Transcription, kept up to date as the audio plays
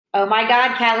Oh my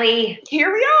God, Kelly.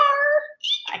 Here we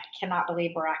are. I cannot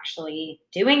believe we're actually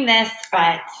doing this,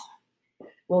 but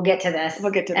we'll get to this.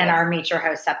 In our Meet Your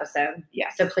Host episode.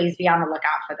 Yes. So please be on the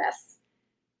lookout for this.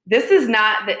 This is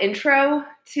not the intro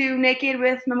to Naked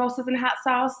with Mimosas and Hot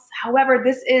Sauce. However,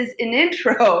 this is an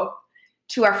intro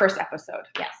to our first episode.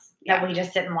 Yes. Yeah. That we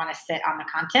just didn't want to sit on the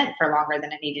content for longer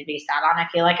than it needed to be sat on. I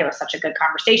feel like it was such a good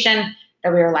conversation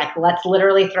that we were like, let's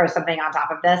literally throw something on top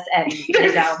of this. And,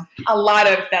 a lot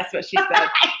of, that's what she said.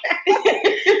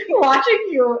 Watching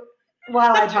you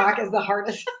while I talk is the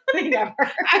hardest thing ever.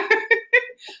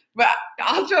 But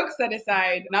all jokes set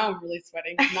aside, now I'm really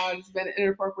sweating. Now it's been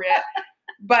inappropriate.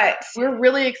 But we're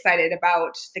really excited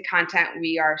about the content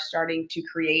we are starting to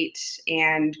create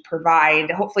and provide,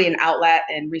 hopefully, an outlet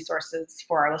and resources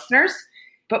for our listeners.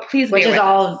 But please, which is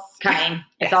all coming.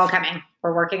 It's all coming.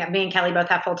 We're working on. Me and Kelly both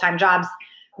have full-time jobs.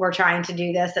 We're trying to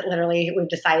do this. It literally, we've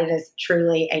decided, is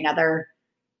truly another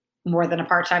more than a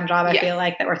part-time job. I feel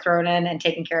like that we're thrown in and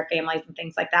taking care of families and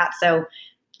things like that. So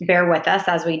bear with us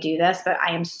as we do this. But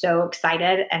I am so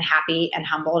excited and happy and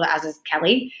humbled, as is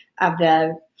Kelly, of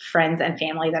the friends and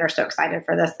family that are so excited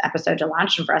for this episode to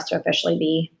launch and for us to officially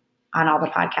be on all the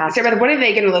podcasts. So, what are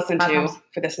they going to listen to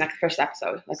for this first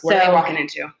episode? Like, what are they walking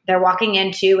into? They're walking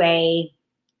into a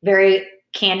very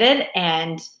candid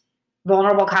and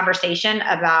vulnerable conversation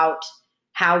about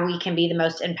how we can be the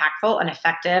most impactful and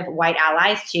effective white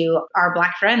allies to our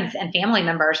Black friends and family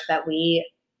members that we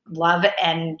love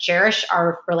and cherish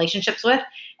our relationships with,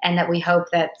 and that we hope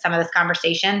that some of this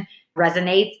conversation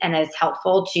resonates and is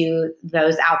helpful to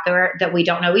those out there that we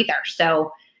don't know either.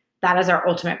 So that is our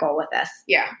ultimate goal with this.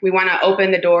 Yeah, we want to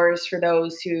open the doors for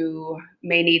those who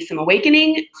may need some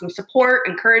awakening, some support,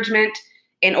 encouragement,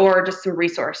 or just some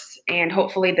resource. And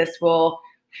hopefully this will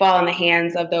fall in the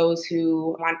hands of those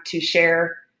who want to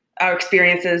share our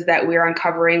experiences that we're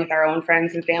uncovering with our own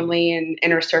friends and family and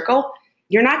inner circle.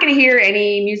 You're not going to hear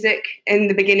any music in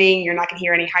the beginning. You're not going to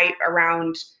hear any hype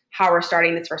around how we're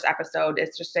starting this first episode.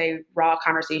 It's just a raw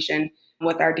conversation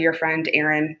with our dear friend,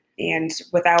 Erin. And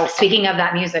without... Speaking of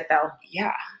that music, though.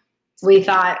 Yeah. We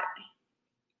thought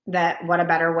that what a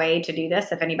better way to do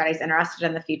this, if anybody's interested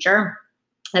in the future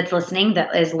that's listening,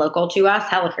 that is local to us.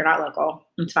 Hell, if you're not local,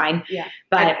 it's fine. Yeah.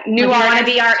 But if you want to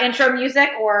be our intro music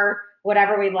or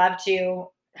whatever, we'd love to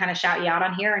kind of shout you out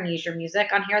on here and use your music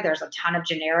on here. There's a ton of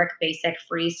generic, basic,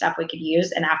 free stuff we could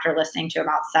use. And after listening to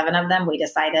about 7 of them, we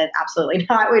decided absolutely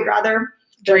not. We'd rather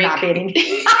there not be any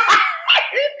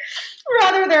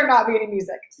rather there not be any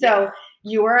music. So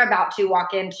you are about to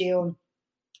walk into,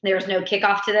 there's no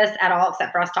kickoff to this at all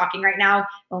except for us talking right now.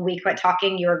 When we quit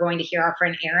talking, you are going to hear our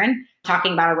friend Erin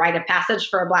talking about a rite of passage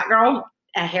for a Black girl,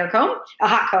 a hair comb, a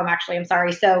hot comb, actually. I'm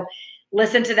sorry. So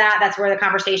listen to that. That's where the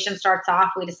conversation starts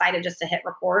off. We decided just to hit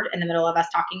record in the middle of us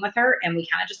talking with her, and we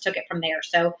kind of just took it from there.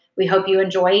 So we hope you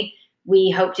enjoy.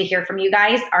 We hope to hear from you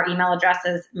guys. Our email address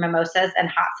is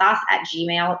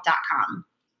mimosasandhotsauce@gmail.com.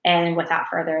 And without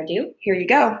further ado, here you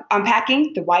go.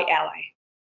 Unpacking the white ally.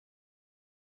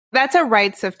 That's a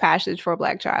rites of passage for a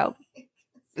Black child.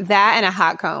 That and a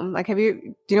hot comb. Like, do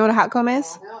you know what a hot comb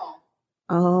is?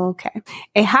 No. Okay.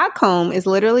 A hot comb is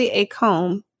literally a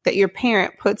comb that your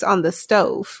parent puts on the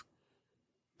stove.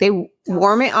 They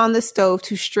warm it on the stove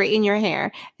to straighten your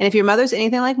hair. And if your mother's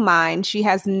anything like mine, she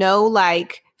has no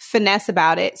like finesse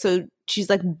about it. So she's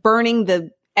like burning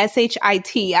the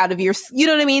SHIT out of your, you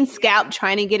know what I mean? Scalp,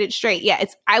 trying to get it straight. Yeah.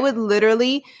 I would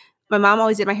literally, my mom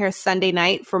always did my hair Sunday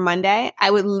night for Monday.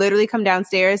 I would literally come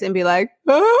downstairs and be like,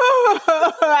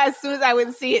 oh, as soon as I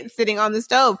would see it sitting on the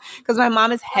stove, because my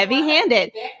mom is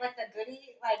heavy-handed.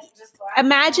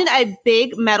 Imagine a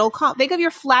big metal comb. Think of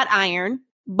your flat iron,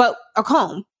 but a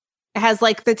comb. It has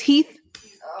like the teeth,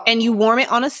 and you warm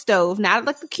it on a stove, not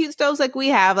like the cute stoves like we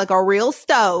have, like a real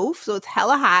stove. So it's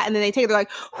hella hot. And then they take it, they're like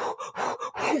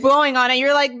blowing on it.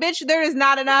 You're like, bitch, there is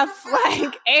not enough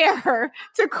like air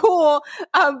to cool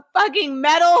a fucking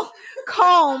metal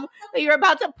comb that you're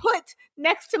about to put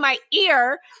next to my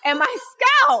ear and my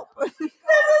scalp. This isn't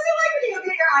like when you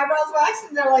get your eyebrows waxed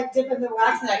and they're like dipping the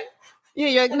wax in it. Yeah,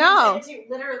 you're like, no.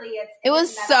 Literally, it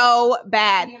was so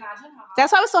bad. Can you imagine how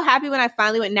That's why I was so happy when I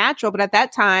finally went natural. But at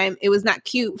that time, it was not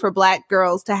cute for Black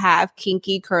girls to have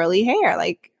kinky, curly hair.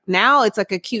 Like now it's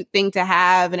like a cute thing to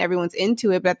have and everyone's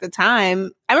into it. But at the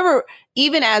time, I remember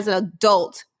even as an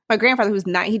adult, my grandfather,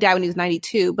 he died when he was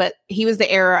 92, but he was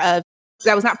the era of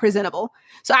that was not presentable.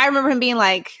 So I remember him being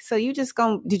like, so you just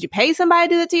did you pay somebody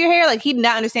to do that to your hair? Like he did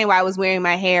not understand why I was wearing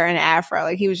my hair in an afro.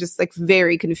 Like he was just like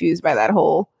very confused by that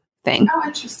whole thing. Oh,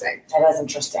 interesting. That is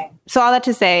interesting. So all that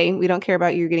to say, we don't care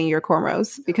about you getting your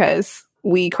cornrows because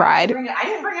we cried. I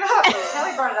didn't bring it up.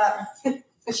 Kelly brought it up.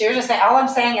 She was just saying, all I'm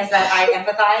saying is that I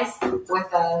empathize with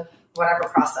the whatever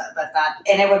process,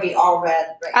 and it would be all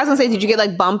red. Right? I was gonna say, did you get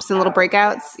like bumps and little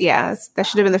breakouts? Yeah, that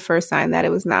should have been the first sign that it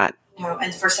was not. No,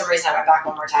 and for some reason I went back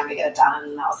one more time to get it done,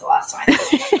 and that was the last time.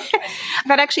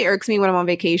 That actually irks me when I'm on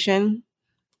vacation.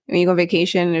 When you go on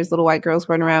vacation and there's little white girls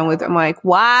running around with, I'm like,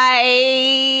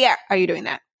 why are you doing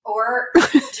that? Or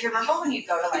do you remember when you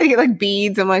go to I get like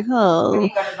beads? I'm like, oh. When you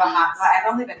go to Bahamas,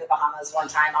 I've only been to Bahamas one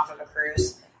time off of a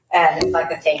cruise, and like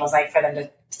the thing was like for them to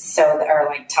sew or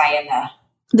like tie in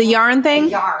the yarn thing.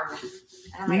 The yarn.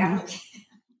 And I'm like, I don't.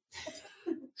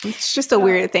 It's just a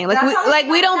weird thing. Like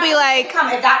we don't be like,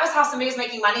 if that was how somebody was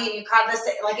making money and you caught this,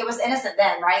 like it was innocent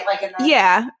then, right? Like in the,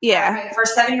 yeah. I mean, for a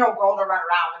 7-year-old girl to run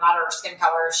around, no matter her skin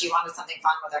color, if she wanted something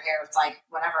fun with her hair, it's like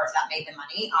whatever. If that made them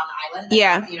money on the island,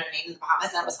 yeah, you know what I mean, in the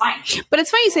Bahamas, that was fine. But it's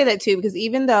funny you say that too, because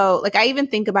even though, like, I even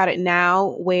think about it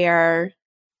now, where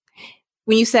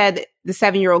when you said the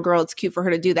 7-year-old girl, it's cute for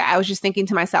her to do that. I was just thinking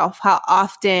to myself how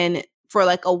often, for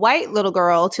like a white little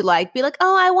girl to like be like,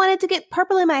 oh, I wanted to get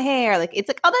purple in my hair. Like, it's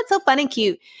like, oh, that's so fun and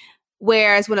cute.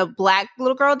 Whereas when a black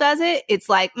little girl does it, it's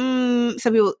like, some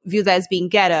people view that as being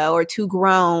ghetto or too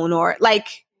grown, or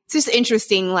like, it's just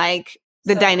interesting, like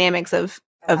the dynamics of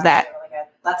that. Really good.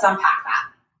 Let's unpack that.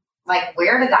 Like,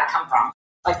 where did that come from?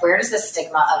 Like, where does the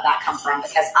stigma of that come from?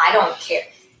 Because I don't care.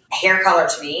 Hair color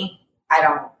to me, I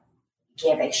don't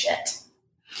give a shit.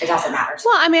 It doesn't matter.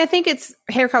 Well, I mean, I think it's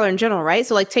hair color in general, right?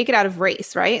 So like take it out of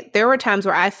race, right? There were times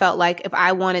where I felt like if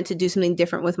I wanted to do something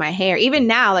different with my hair, even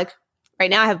now, like right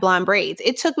now I have blonde braids.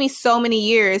 It took me so many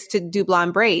years to do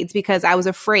blonde braids because I was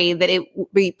afraid that it would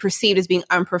be perceived as being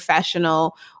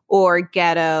unprofessional or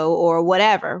ghetto or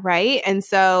whatever, right? And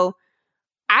so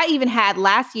I even had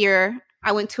last year,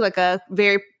 I went to like a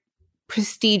very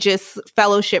prestigious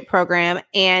fellowship program,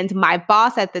 and my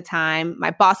boss at the time, my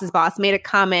boss's boss, made a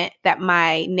comment that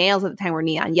my nails at the time were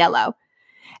neon yellow.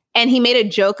 And he made a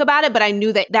joke about it, but I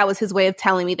knew that that was his way of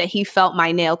telling me that he felt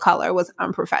my nail color was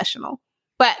unprofessional.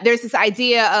 But there's this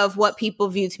idea of what people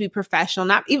view to be professional.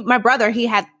 Not even my brother, he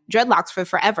had dreadlocks for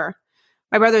forever.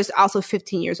 My brother is also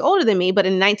 15 years older than me, but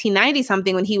in 1990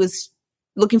 something, when he was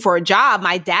looking for a job,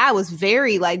 my dad was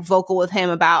very like vocal with him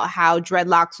about how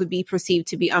dreadlocks would be perceived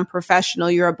to be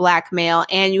unprofessional. You're a black male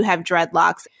and you have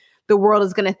dreadlocks. The world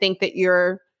is going to think that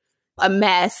you're a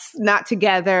mess, not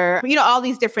together, you know, all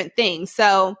these different things.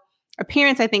 So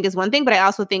appearance, I think, is one thing, but I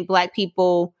also think black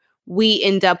people, we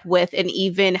end up with an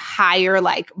even higher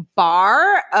like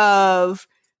bar of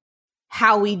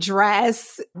how we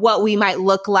dress, what we might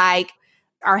look like.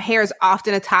 Our hair is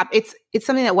often a top. It's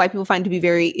something that white people find to be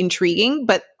very intriguing,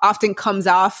 but often comes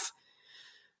off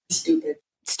stupid.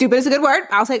 Stupid is a good word.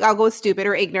 I'll go with stupid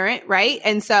or ignorant, right?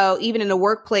 And so even in the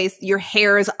workplace, your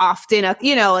hair is often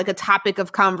like a topic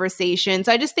of conversation.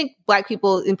 So I just think black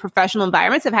people in professional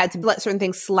environments have had to let certain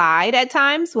things slide at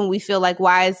times when we feel like,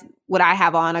 why is what I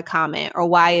have on a comment, or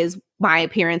why is my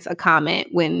appearance a comment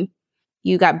when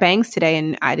you got bangs today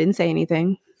and I didn't say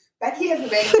anything? Becky has the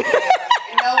bangs today.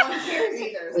 No one cares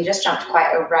either. We just jumped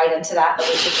quite right into that, but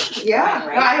we should just keep going,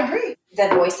 right? No, I agree. The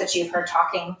voice that you've heard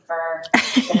talking for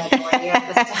the majority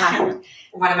of this time.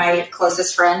 One of my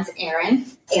closest friends, Aaron.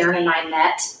 Aaron and I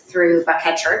met through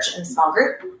Buckhead Church in a small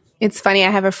group. It's funny. I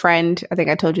have a friend, I think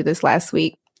I told you this last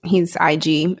week. He's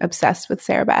IG obsessed with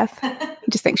Sarah Beth.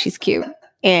 He just thinks she's cute.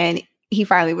 And he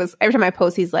finally was, every time I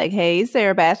post, he's like, hey,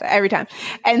 Sarah Beth, every time.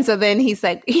 And so then he asked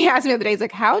me the other day, he's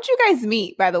like, how'd you guys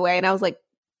meet, by the way? And I was like,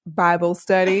 Bible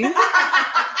study. And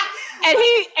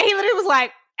he literally was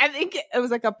like, I think it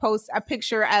was like a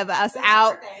picture of us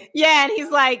out. Yeah. And he's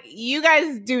like, you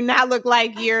guys do not look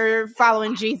like you're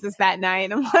following Jesus that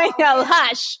night. And I'm like, oh,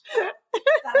 hush.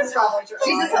 That is probably true.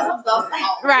 Jesus has himself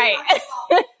out. Right.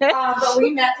 But we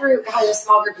met through a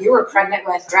small group. You were pregnant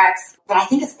with Drex, but I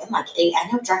think it's been like 8.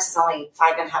 I know Drex is only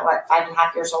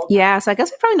 5.5 years old. Yeah. So I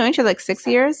guess we've probably known each other like 6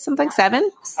 years, something like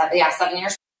 7. 7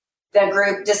 years. The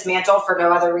group dismantled for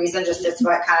no other reason. Just it's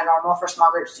what kind of normal for small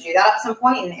groups to do that at some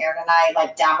point. And Aaron and I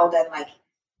like dabbled in like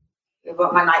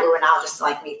one night we went out just to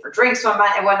like meet for drinks one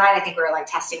night. And one night I think we were like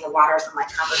testing the waters and like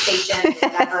conversation and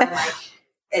whatever. And like,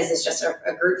 is this just a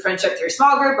group friendship through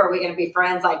small group? Or are we going to be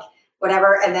friends? Like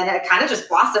whatever. And then it kind of just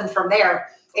blossomed from there.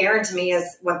 Aaron to me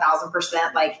is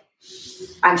 1000% like,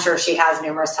 I'm sure she has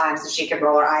numerous times that she could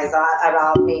roll her eyes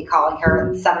about me calling her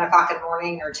at 7 o'clock in the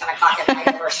morning or 10 o'clock at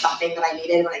night for something that I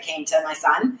needed when it came to my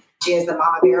son. She is the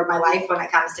mama bear of my life when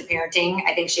it comes to parenting.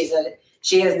 I think she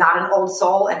is not an old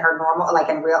soul in her normal, like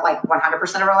in real, like 100%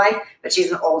 of her life, but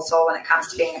she's an old soul when it comes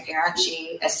to being a parent.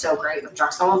 She is so great with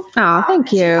Drexel. Oh,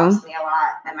 thank you. She helps me a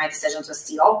lot in my decisions with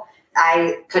Steele.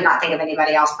 I could not think of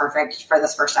anybody else perfect for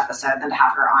this first episode than to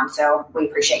have her on. So we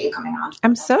appreciate you coming on.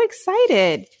 I'm so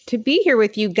excited to be here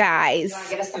with you guys. You want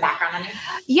to give us some background on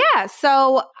you? Yeah.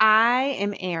 So I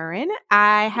am Erin.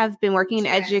 I have been working in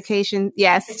education.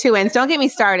 Yes, twins. Don't get me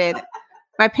started.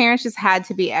 My parents just had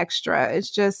to be extra.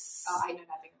 It's just. Oh, I know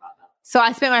nothing about that. So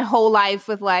I spent my whole life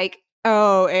with like,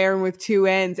 oh, Erin with 2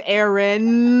 N's.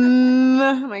 Erin.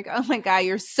 I'm like, oh my God,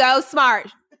 you're so smart.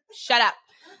 Shut up.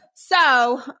 So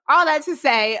all that to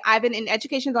say, I've been in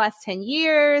education the last 10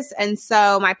 years. And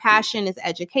so my passion is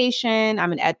education.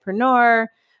 I'm an edpreneur.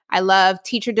 I love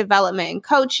teacher development and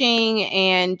coaching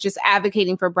and just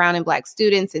advocating for brown and Black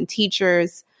students and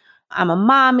teachers. I'm a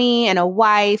mommy and a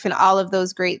wife and all of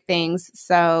those great things.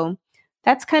 So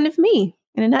that's kind of me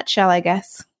in a nutshell, I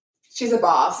guess. She's a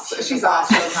boss. She's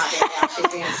awesome. She's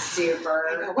being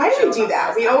super. Why do we do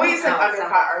that? We always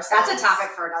undercut ourselves. That's a topic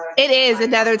for another. It is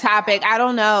another topic. I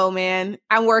don't know, man.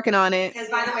 I'm working on it. Because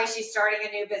by the way, she's starting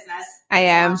a new business. I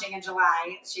am. Launching in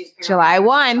July. She's July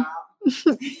 1.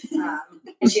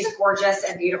 And she's gorgeous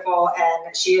and beautiful,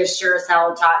 and she is sure as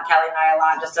hell taught Kelly and I a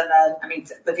lot. Just in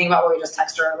the thing about what we just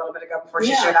texted her a little bit ago before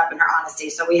she showed up in her honesty.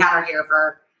 So we had her here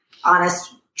for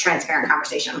honest, transparent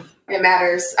conversation. It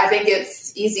matters. I think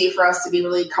it's easy for us to be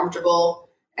really comfortable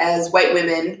as white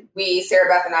women. Sarah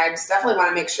Beth and I just definitely want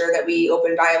to make sure that we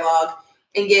open dialogue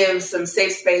and give some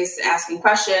safe space to asking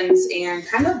questions and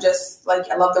kind of just like,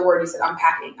 I love the word you said,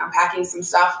 unpacking some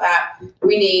stuff that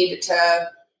we need to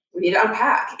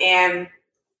unpack. And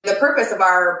the purpose of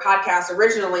our podcast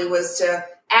originally was to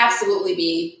absolutely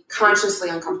be consciously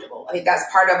uncomfortable. I think that's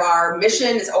part of our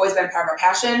mission. It's always been part of our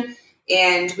passion.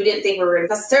 And we didn't think we were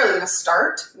necessarily going to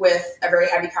start with a very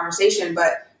heavy conversation,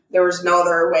 but there was no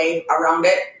other way around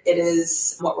it. It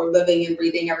is what we're living and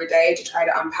breathing every day to try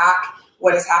to unpack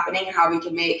what is happening and how we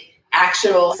can make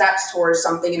actionable steps towards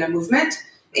something in a movement.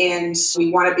 And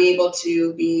we want to be able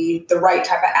to be the right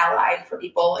type of ally for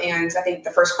people. And I think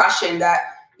the first question that,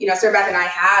 Sarah Beth and I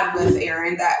had with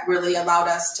Erin that really allowed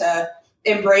us to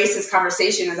embrace this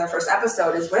conversation as our first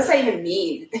episode is, what does that even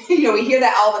mean? We hear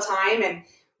that all the time, and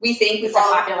we think it's a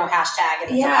popular hashtag.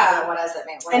 And it's what does it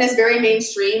mean? And it's very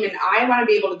mainstream. And I want to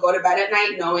be able to go to bed at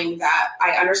night knowing that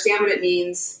I understand what it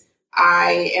means.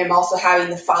 I am also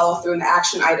having the follow through and the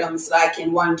action items that I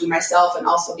can, one, do myself and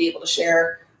also be able to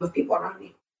share with people around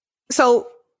me. So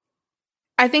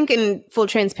I think in full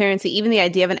transparency, even the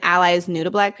idea of an ally is new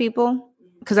to Black people,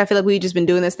 because I feel like we've just been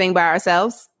doing this thing by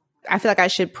ourselves. I feel like I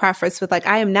should preface with like,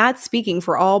 I am not speaking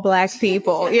for all Black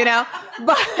people,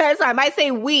 but so I might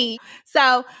say we.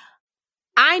 So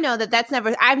I know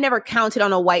I've never counted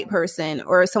on a white person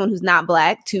or someone who's not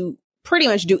Black to pretty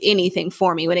much do anything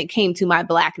for me when it came to my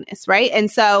Blackness, right?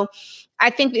 And so I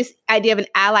think this idea of an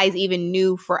ally is even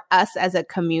new for us as a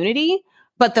community,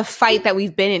 but the fight that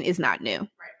we've been in is not new,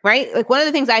 right? Like one of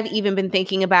the things I've even been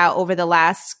thinking about over the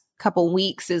last couple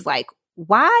weeks is like,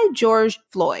 why George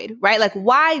Floyd, right? Like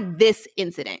why this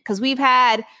incident? Because we've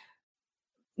had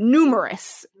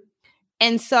numerous.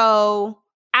 And so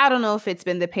I don't know if it's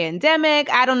been the pandemic.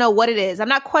 I don't know what it is. I'm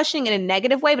not questioning in a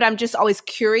negative way, but I'm just always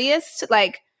curious,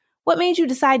 like, what made you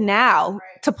decide now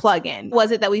to plug in?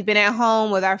 Was it that we've been at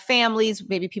home with our families?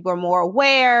 Maybe people are more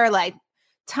aware, like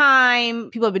time,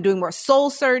 people have been doing more soul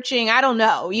searching. I don't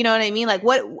know. You know what I mean? Like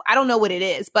I don't know what it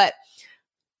is, but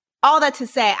all that to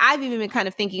say, I've even been kind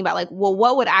of thinking about like, well,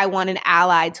 what would I want an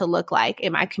ally to look like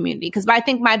in my community? Because I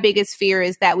think my biggest fear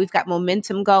is that we've got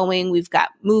momentum going, we've got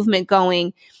movement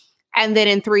going. And then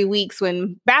in 3 weeks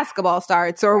when basketball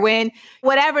starts or when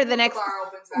whatever the next,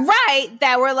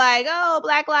 that we're like, oh,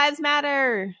 Black Lives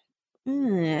Matter,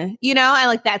 and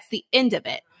like that's the end of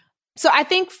it. So I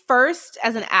think first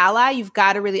as an ally, you've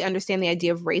got to really understand the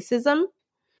idea of racism.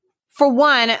 For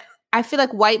one, I feel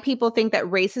like white people think that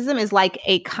racism is like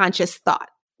a conscious thought.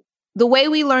 The way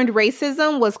we learned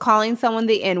racism was calling someone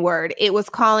the N-word. It was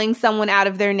calling someone out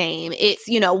of their name. It's,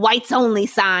 whites only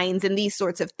signs and these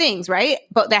sorts of things, right?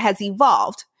 But that has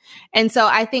evolved. And so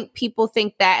I think people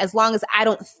think that as long as I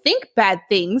don't think bad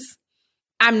things,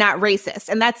 I'm not racist.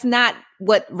 And that's not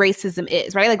what racism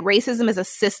is, right? Like racism is a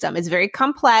system. It's very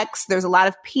complex. There's a lot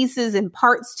of pieces and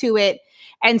parts to it.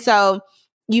 And so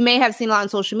you may have seen a lot on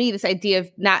social media, this idea of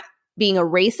not being a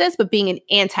racist, but being an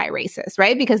anti-racist,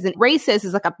 right? Because racist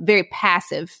is like a very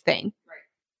passive thing,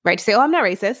 right? To say, oh, I'm not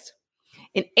racist.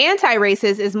 An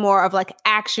anti-racist is more of like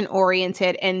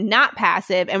action-oriented and not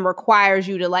passive and requires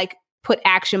you to like put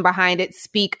action behind it,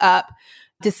 speak up,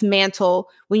 dismantle.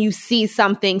 When you see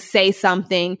something, say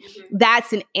something.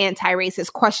 That's an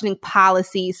anti-racist, questioning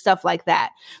policy, stuff like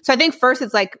that. So I think first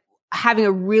it's like having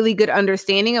a really good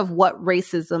understanding of what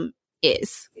racism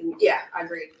is. Yeah, I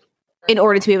agree. in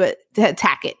order to be able to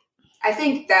attack it. I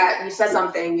think that you said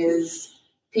something is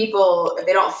people, if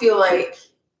they don't feel like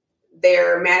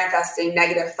they're manifesting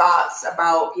negative thoughts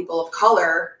about people of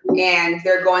color and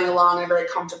they're going along a very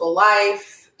comfortable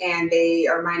life and they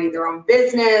are minding their own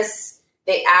business,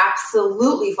 they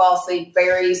absolutely fall asleep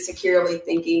very securely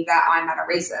thinking that I'm not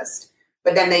a racist.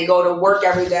 But then they go to work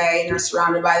every day and they're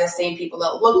surrounded by the same people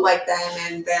that look like them,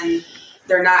 and then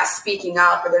they're not speaking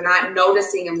up or they're not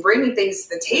noticing and bringing things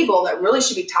to the table that really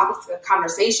should be topics of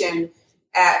conversation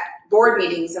at board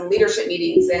meetings and leadership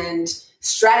meetings and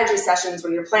strategy sessions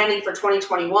when you're planning for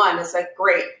 2021. It's like,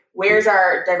 great, where's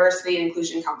our diversity and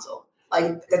inclusion council?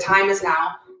 Like, the time is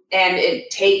now, and it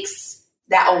takes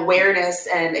that awareness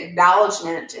and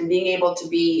acknowledgement and being able to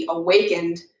be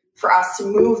awakened for us to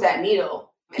move that needle.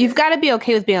 You've got to be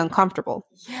okay with being uncomfortable.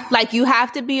 Yeah. Like, you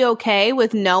have to be okay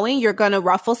with knowing you're going to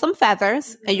ruffle some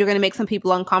feathers and you're going to make some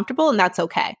people uncomfortable, and that's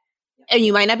okay. And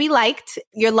you might not be liked.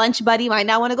 Your lunch buddy might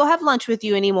not want to go have lunch with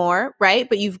you anymore, right?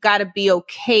 But you've got to be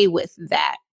okay with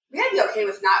that. We got to be okay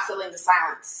with not filling the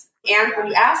silence. And when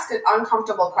you ask an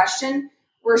uncomfortable question,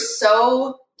 we're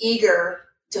so eager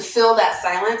to fill that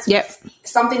silence with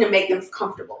something to make them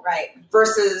comfortable, right?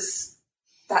 Versus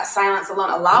that silence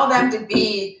alone. Allow them to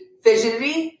be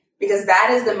fidgety, because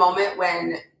that is the moment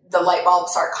when the light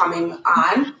bulbs start coming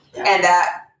on and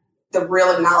that the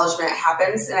real acknowledgement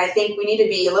happens. And I think we need to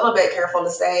be a little bit careful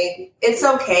to say it's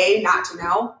okay not to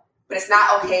know, but it's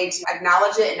not okay to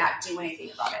acknowledge it and not do anything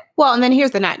about it. Well, and then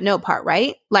here's the not know part,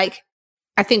 right? Like,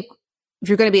 I think if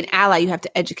you're going to be an ally, you have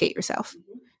to educate yourself.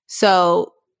 Mm-hmm.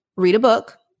 So read a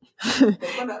book,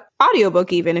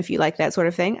 audiobook, even if you like that sort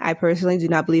of thing. I personally do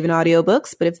not believe in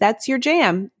audiobooks, but if that's your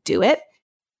jam, do it.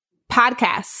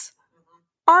 Podcasts,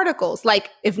 articles, like,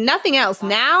 if nothing else,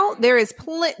 now there is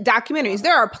documentaries.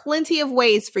 There are plenty of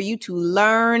ways for you to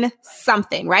learn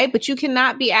something, right? But you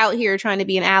cannot be out here trying to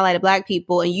be an ally to Black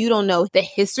people and you don't know the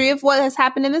history of what has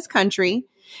happened in this country.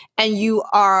 And you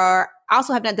are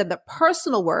also have not done the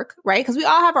personal work, right? Because we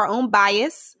all have our own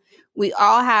bias. We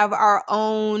all have our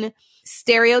own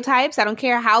stereotypes. I don't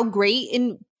care how great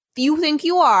and you think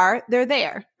you are, they're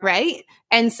there, right?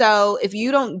 And so if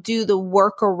you don't do the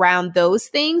work around those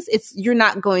things, you're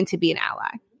not going to be an ally.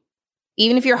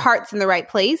 Even if your heart's in the right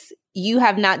place, you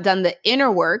have not done the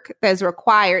inner work that's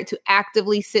required to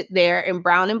actively sit there in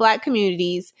brown and Black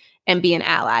communities and be an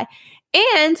ally.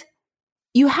 And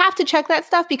you have to check that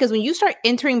stuff, because when you start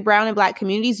entering brown and Black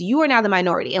communities, you are now the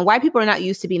minority, and white people are not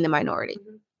used to being the minority.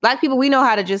 Black people, we know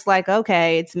how to just like,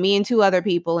 okay, it's me and two other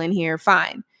people in here,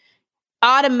 fine.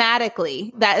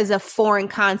 Automatically, that is a foreign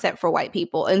concept for white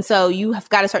people. And so you have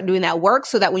got to start doing that work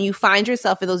so that when you find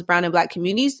yourself in those brown and Black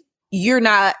communities, you're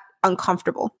not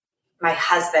uncomfortable. My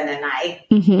husband and I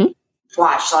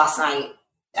watched last night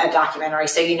a documentary.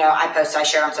 So, I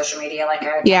share on social media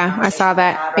I saw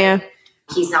that. Right? Yeah.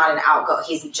 He's not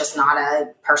he's just not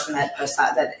a person that posts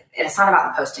that. And it's not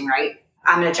about the posting, right?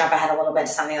 I'm going to jump ahead a little bit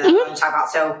to something that I want to talk about.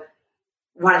 So,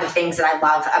 one of the things that I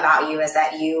love about you is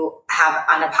that you have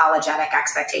unapologetic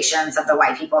expectations of the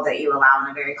white people that you allow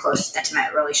in a very close,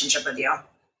 intimate relationship with you.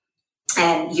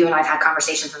 And you and I've had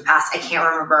conversations in the past. I can't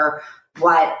remember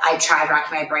what I tried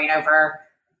racking my brain over.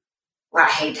 Well, I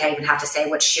hate to even have to say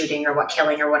what shooting or what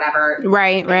killing or whatever.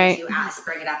 Right. You ask,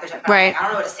 bring it up. But right. I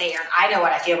don't know what to say. I know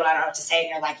what I feel, but I don't know what to say. And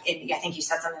you're like, I think you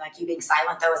said something like, you being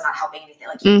silent though is not helping anything.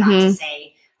 Like, you've got to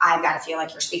say, I've got to feel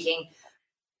like you're speaking.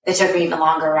 It took me even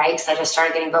longer, right? Because I just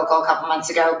started getting vocal a couple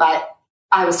months ago. But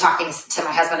I was talking to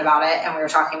my husband about it, and we were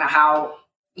talking about how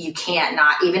you can't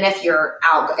not, even if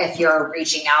you're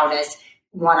reaching out as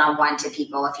one-on-one to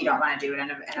people, if you don't want to do it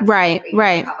in a public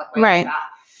way. Like that.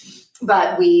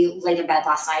 But we laid in bed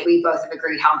last night. We both have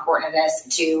agreed how important it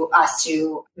is to us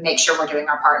to make sure we're doing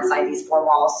our part inside these four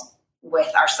walls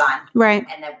with our son. Right.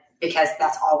 And then, because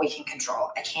that's all we can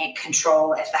control. I can't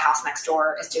control if the house next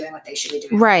door is doing what they should be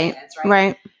doing. Right. Kids,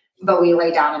 right. But we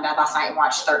laid down in bed last night and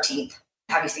watched 13th.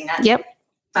 Have you seen it? Yep.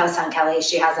 I was telling Kelly,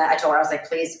 she hasn't. I told her, I was like,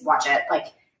 please watch it. Like,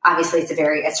 obviously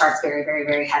it starts very, very,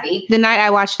 very heavy. The night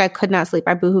I watched it, I could not sleep.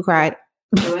 I boohoo cried.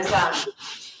 It was,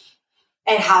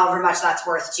 and however much that's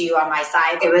worth to you on my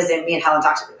side, it was, and me and Helen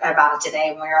talked about it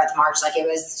today when we were at the march. Like, it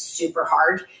was super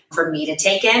hard for me to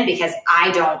take in, because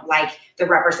I don't like the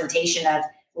representation of,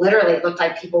 literally, it looked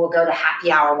like people would go to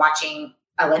happy hour watching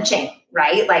a lynching,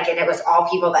 right? Like, and it was all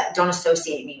people that don't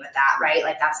associate me with that, right?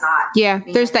 Like, that's not. Yeah,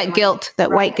 there's that guilt,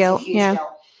 that white guilt. Yeah. Guilt.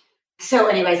 So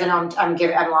anyways, I know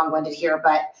I'm long-winded here,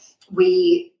 but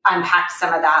we unpacked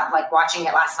some of that, like watching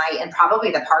it last night, and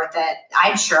probably the part that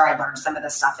I'm sure I learned some of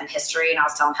this stuff in history. And I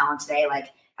was telling Helen today, like,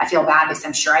 I feel bad because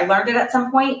I'm sure I learned it at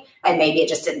some point, and maybe it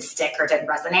just didn't stick or didn't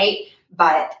resonate.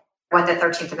 But what the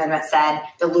 13th Amendment said,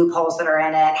 the loopholes that are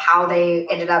in it, how they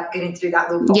ended up getting through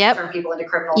that loophole to turn people into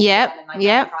criminals. And like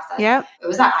that process. It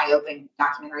was that eye-opening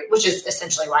documentary, which is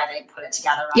essentially why they put it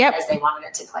together, right? Because they wanted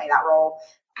it to play that role.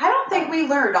 I don't think we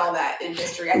learned all that in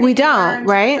history. I think we don't,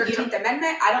 right? The 13th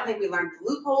Amendment. I don't think we learned the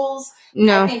loopholes.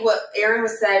 No. I think what Erin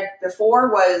was said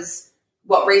before was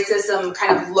what racism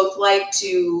kind of looked like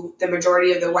to the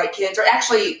majority of the white kids, or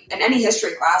actually in any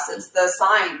history class, it's the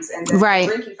signs and the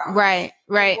drinking fountains.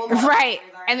 Right.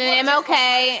 And then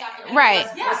MLK, right.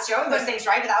 Yeah, showing those things,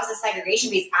 right? But that was the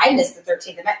segregation piece. I missed the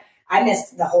 13th Amendment. I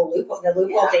missed the whole loophole. The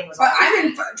loophole thing was. But I'm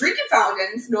in drinking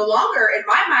fountains no longer in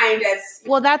my mind as.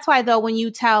 Well, that's why though, when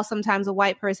you tell sometimes a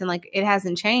white person like it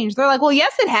hasn't changed, they're like, well,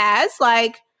 yes, it has.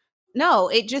 Like, no,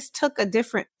 it just took a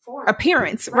different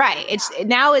appearance, right? It's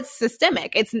now it's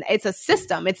systemic. It's a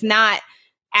system. It's not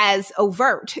as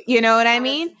overt. You know what I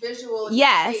mean? Visual.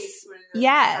 Yes.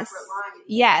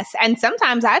 And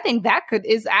sometimes I think that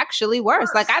is actually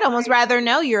worse. Like, I'd almost rather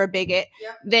know you're a bigot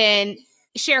than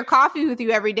share coffee with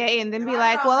you every day and then be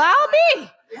like, well, I'll be.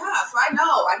 Yeah, so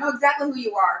I know exactly who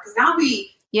you are, because now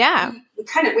we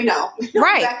know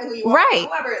right, exactly who you are. Right.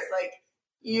 However, it's like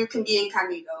you can be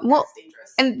incognito. Well, that's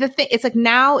dangerous. And the thing, it's like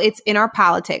now it's in our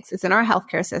politics, it's in our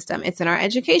healthcare system, it's in our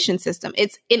education system,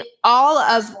 it's in all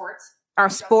of our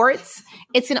sports,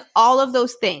 it's in all of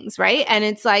those things, right? And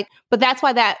it's like, but that's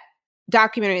why that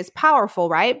documentary is powerful,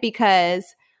 right? Because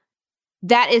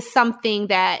that is something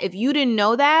that if you didn't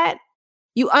know that,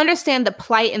 you understand the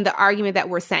plight and the argument that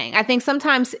we're saying. I think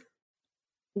sometimes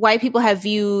white people have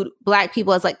viewed Black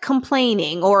people as like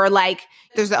complaining, or like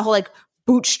there's that whole like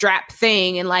bootstrap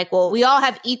thing and like, well, we all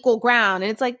have equal ground.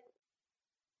 And it's like,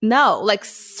 no, like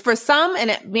for some,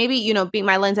 and maybe, you know, being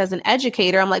my lens as an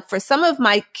educator, I'm like, for some of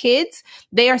my kids,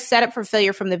 they are set up for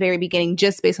failure from the very beginning,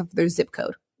 just based off of their zip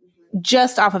code,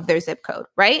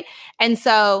 right? And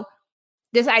so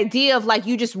this idea of like,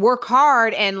 you just work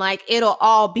hard and like, it'll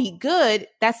all be good.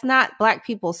 That's not Black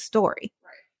people's story.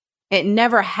 Right. It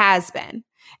never has been.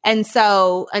 And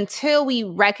so until we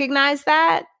recognize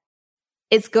that,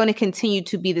 it's going to continue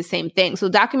to be the same thing. So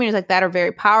documentaries like that are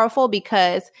very powerful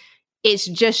because it's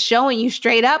just showing you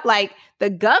straight up, like, the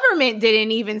government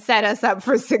didn't even set us up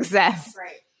for success.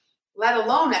 Right. Let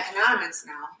alone economics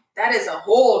now. That is a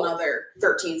whole nother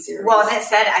 13 series. Well, and it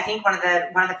said, I think one of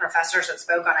the professors that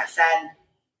spoke on it said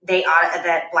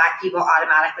that Black people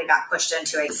automatically got pushed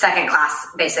into a second class,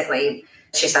 basically.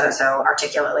 She said it so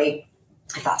articulately,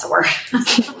 if that's a word.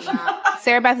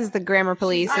 Sarah Beth is the grammar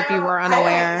police, if you were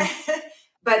unaware.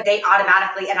 But they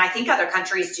automatically, and I think other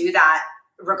countries do that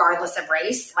regardless of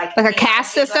race. Like a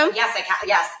caste system?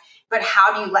 Yes. But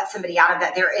how do you let somebody out of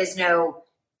that? There is no,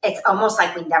 it's almost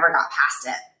like we never got past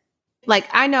it. Like,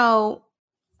 I know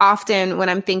often when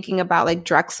I'm thinking about like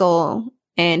Drexel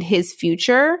and his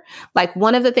future, like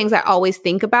one of the things I always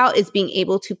think about is being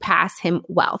able to pass him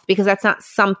wealth, because that's not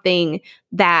something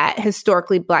that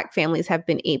historically Black families have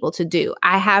been able to do.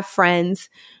 I have friends,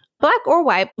 Black or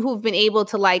white, who've been able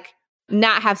to like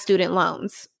not have student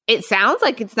loans. It sounds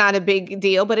like it's not a big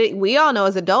deal, but we all know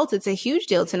as adults, it's a huge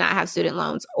deal to not have student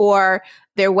loans, or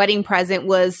their wedding present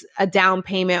was a down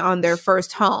payment on their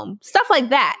first home. Stuff like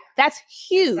that. That's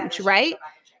huge, right?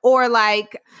 Or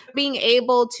like being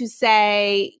able to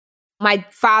say, my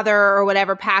father or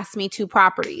whatever passed me 2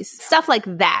 properties. Stuff like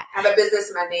that. I have a business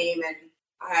in my name and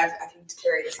I can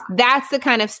carry this on. That's the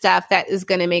kind of stuff that is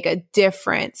going to make a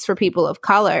difference for people of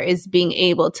color, is being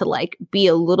able to like be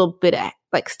a little bit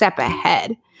like step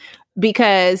ahead.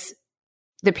 Because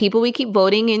the people we keep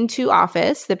voting into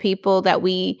office, the people that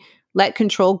we let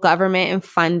control government and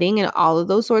funding and all of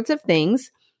those sorts of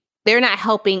things, they're not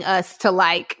helping us to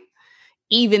like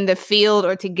even the field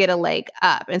or to get a leg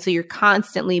up. And so you're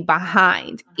constantly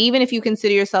behind. Even if you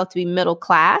consider yourself to be middle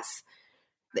class,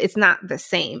 it's not the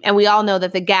same. And we all know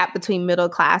that the gap between middle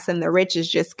class and the rich is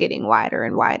just getting wider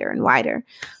and wider and wider.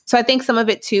 So I think some of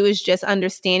it too is just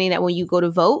understanding that when you go to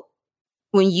vote,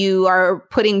 when you are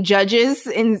putting judges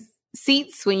in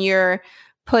seats, when you're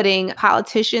putting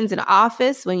politicians in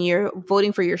office, when you're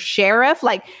voting for your sheriff,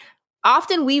 like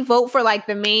often we vote for like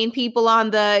the main people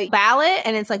on the ballot.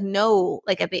 And it's like, no,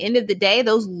 like at the end of the day,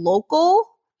 those local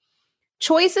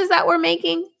choices that we're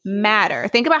making matter.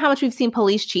 Think about how much we've seen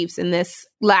police chiefs in this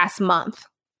last month.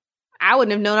 I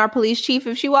wouldn't have known our police chief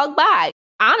if she walked by,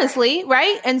 honestly,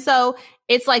 right? And so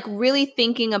it's like really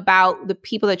thinking about the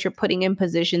people that you're putting in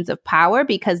positions of power,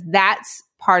 because that's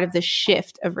part of the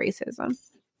shift of racism.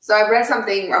 So I read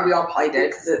something, or we all probably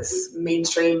did because it's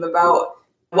mainstream, about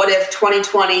what if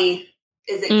 2020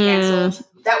 isn't canceled?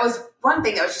 That was one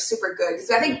thing that was just super good, because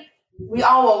I think we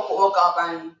all woke up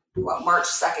on March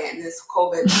 2nd, and this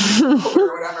COVID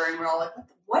or whatever, and we're all like,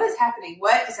 what is happening?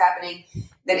 What is happening?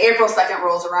 Then April 2nd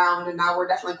rolls around, and now we're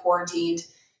definitely quarantined.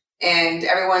 And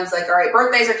everyone's like, all right,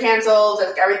 birthdays are canceled,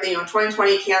 like everything,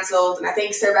 2020 canceled. And I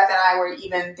think Sarah Beth and I were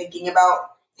even thinking about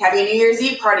having a New Year's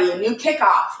Eve party, a new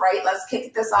kickoff, right? Let's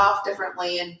kick this off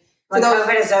differently. And when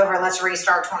COVID is over, let's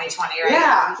restart 2020, right?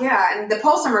 Yeah. And the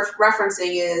post I'm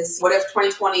referencing is, what if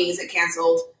 2020 isn't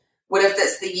canceled? What if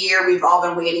that's the year we've all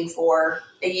been waiting for?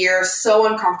 A year so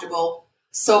uncomfortable,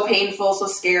 so painful, so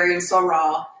scary, and so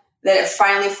raw that it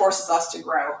finally forces us to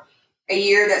grow. A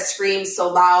year that screams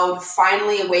so loud,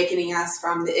 finally awakening us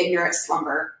from the ignorant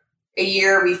slumber. A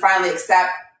year we finally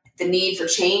accept the need for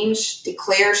change,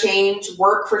 declare change,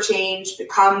 work for change,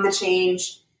 become the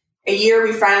change. A year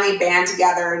we finally band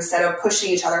together instead of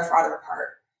pushing each other farther apart.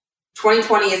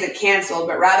 2020 isn't canceled,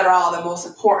 but rather all the most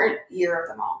important year of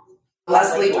them all.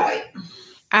 Leslie Dwight.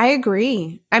 I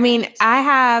agree. I mean, I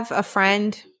have a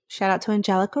friend, shout out to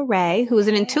Angelica Ray, who is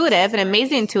an intuitive, an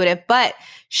amazing intuitive, but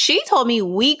she told me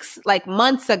weeks, like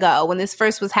months ago when this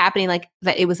first was happening, like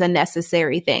that it was a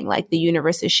necessary thing. Like the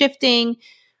universe is shifting.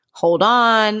 Hold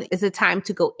on. It's a time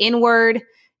to go inward.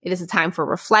 It is a time for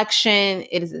reflection.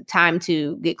 It is a time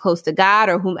to get close to God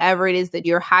or whomever it is that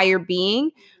you're higher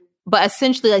being. But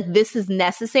essentially, like this is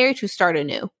necessary to start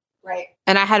anew. Right.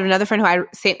 And I had another friend who I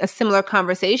had a similar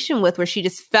conversation with where she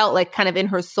just felt like kind of in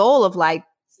her soul of like,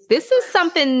 this is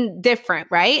something different,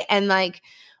 right? And like,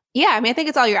 yeah, I mean, I think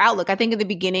it's all your outlook. I think in the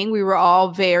beginning we were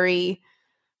all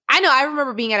I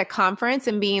remember being at a conference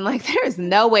and being like, there's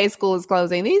no way school is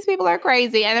closing. These people are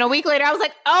crazy. And then a week later I was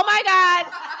like, oh my God,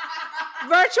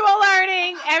 virtual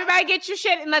learning. Everybody get your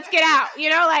shit and let's get out.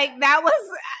 Like that was.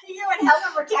 You and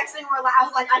Helen were texting. I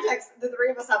was like, I text the three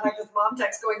of us have like this mom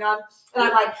text going on, and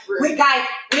I'm like, we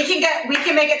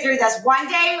can make it through this. One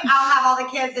day I'll have all the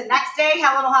kids. The next day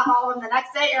Helen will have all of them. The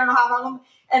next day Aaron will have all of them.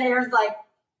 And Aaron's like,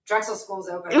 Drexel school's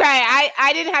open. Right.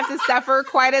 I didn't have to suffer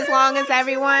quite as long as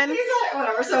everyone.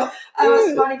 Whatever. So it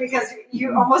was funny because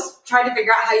you almost tried to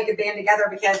figure out how you could band together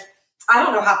because I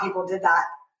don't know how people did that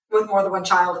with more than one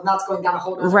child, and that's going down a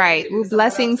whole different right.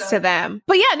 Blessings to them.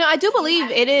 But yeah, no, I do believe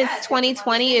it is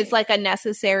 2020 is like a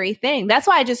necessary thing. That's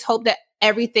why I just hope that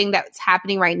everything that's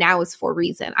happening right now is for a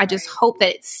reason. I just hope that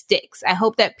it sticks. I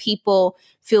hope that people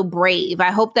feel brave.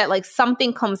 I hope that like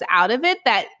something comes out of it,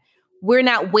 that we're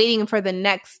not waiting for the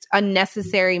next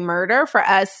unnecessary murder for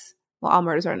us. Well, all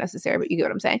murders are unnecessary, but you get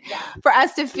what I'm saying. Yeah. For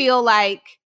us to feel like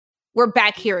we're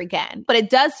back here again. But it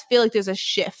does feel like there's a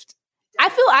shift.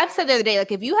 I've said the other day,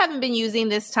 like if you haven't been using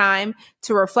this time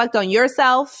to reflect on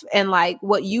yourself and like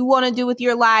what you want to do with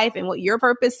your life and what your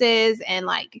purpose is and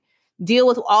like deal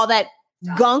with all that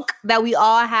gunk that we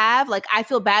all have, like I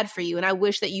feel bad for you. And I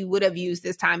wish that you would have used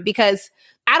this time because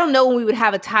I don't know when we would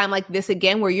have a time like this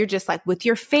again where you're just like with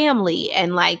your family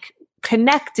and like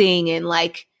connecting and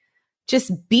like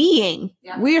just being.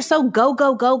 Yeah. We are so go all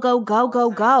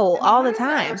the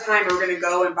time. We're going to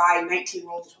go and buy 19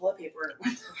 rolls of toilet paper.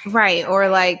 Right. Or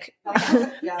like,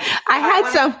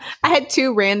 I had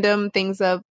 2 random things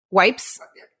of wipes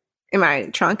in my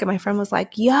trunk and my friend was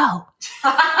like, yo.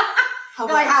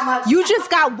 How much? You just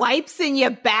got wipes in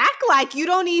your back? Like you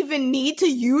don't even need to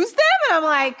use them? And I'm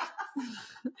like,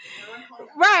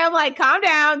 right. I'm like, calm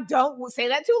down. Don't say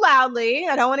that too loudly.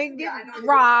 I don't want to get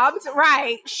robbed.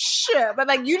 Right. Sure. But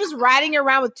like you just riding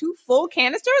around with 2 full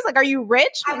canisters? Like, are you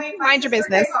rich? I mean, mind your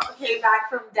business. Came back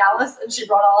from Dallas and she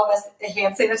brought all of us a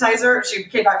hand sanitizer. She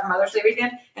came back from Mother's Day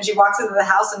weekend and she walks into the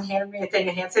house and handed me a thing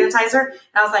of hand sanitizer. And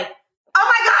I was like,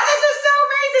 oh my God, this is so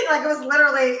amazing. Like it was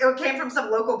literally, it came from some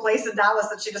local place in Dallas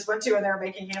that she just went to and they were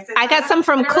making hand sanitizer. I got some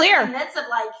from Clear. In the midst of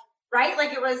like, right?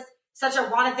 Like it was such a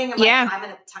wanted thing. I'm yeah. like, I'm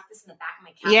going to tuck this in the back of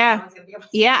my couch. Yeah. No one's gonna be able to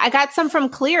yeah. I got some from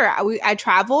Clear. I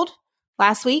traveled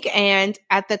last week and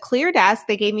at the Clear desk,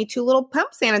 they gave me 2 little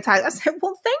pump sanitizers. I said,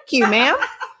 well, thank you, ma'am.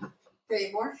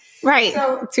 Any more? Right.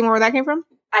 So, see where that came from?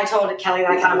 I told Kelly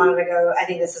that I kind of wanted to go. I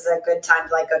think this is a good time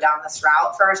to like go down this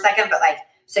route for a second, but like,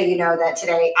 so you know that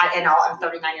today, I'm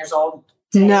 39 years old.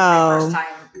 Today no. was my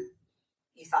first time.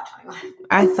 You thought 21.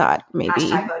 I thought maybe.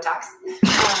 Hashtag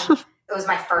Botox. It was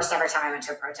my first ever time I went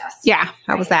to a protest. Yeah.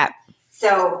 How was that?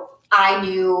 So I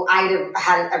knew I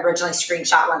had originally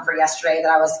screenshot one for yesterday that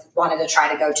I wanted to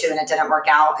try to go to and it didn't work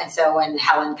out. And so when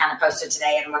Helen kind of posted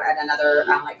today and another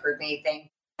like GroupMe thing,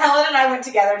 Helen and I went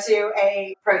together to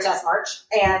a protest march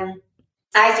and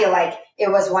I feel like it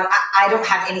was one, I don't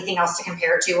have anything else to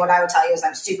compare it to. What I would tell you is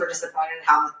I'm super disappointed in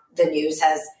how the news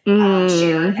has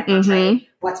shared and portrayed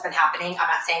what's been happening. I'm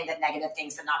not saying that negative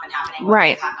things have not been happening.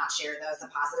 Right. I have not shared those, the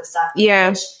positive stuff. Yeah.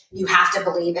 Which you have to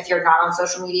believe if you're not on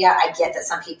social media. I get that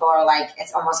some people are like,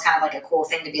 it's almost kind of like a cool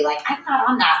thing to be like, I'm not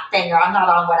on that thing, or I'm not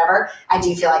on whatever. I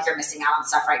do feel like you're missing out on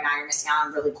stuff right now. You're missing out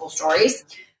on really cool stories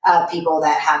of people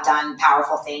that have done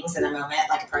powerful things in a moment,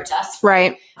 like a protest.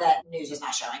 Right. That news is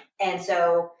not showing. And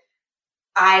so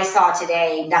I saw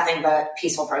today nothing but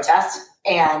peaceful protest.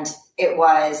 And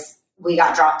we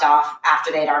got dropped off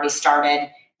after they'd already started,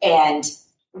 and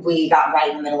we got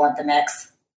right in the middle of the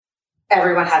mix.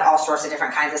 Everyone had all sorts of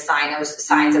different kinds of signs.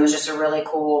 It was just a really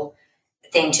cool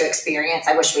thing to experience.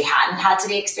 I wish we hadn't had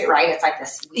to experience, right? It's like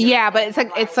this. Yeah, but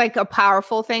it's like a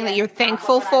powerful thing that you're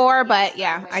thankful for. But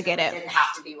yeah, I get it. Didn't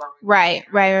have to be where we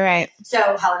were. Right. So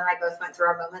Helen and I both went through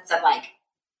our moments of like,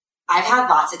 I've had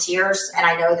lots of tears, and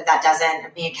I know that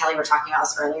doesn't. Me and Kelly were talking about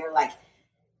this earlier. Like,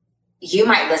 you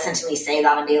might listen to me say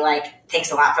that and be like,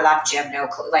 thanks a lot for that, but you have no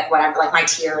clue. Like, whatever, like my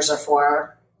tears are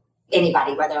for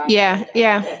anybody, whether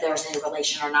if there's any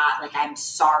relation or not. Like, I'm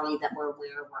sorry that we're where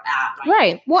we're at.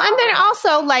 Right. Well, and then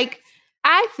also, like,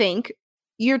 I think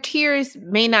your tears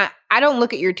may not, I don't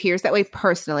look at your tears that way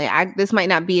personally. This might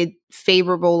not be a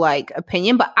favorable, like,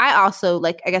 opinion, but I also,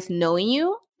 like, I guess knowing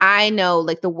you, I know,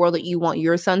 like, the world that you want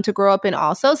your son to grow up in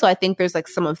also. So I think there's, like,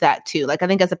 some of that too. Like, I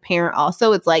think as a parent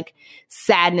also, it's like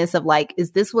sadness of like,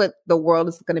 is this what the world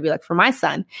is going to be like for my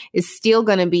son? Is still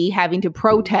going to be having to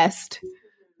protest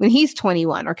when he's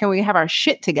 21, or can we have our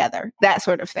shit together? That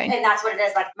sort of thing. And that's what it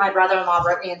is. Like, my brother-in-law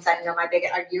wrote me and said, I wrote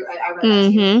that to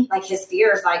you. Like, his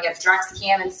fears, like, if Drex,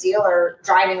 Cam, and Steele are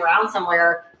driving around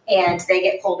somewhere and they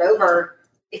get pulled over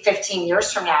 15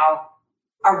 years from now,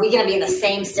 are we going to be in the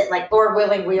same state? Like, Lord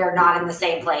willing, we are not in the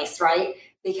same place, right?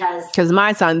 Because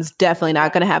my son's definitely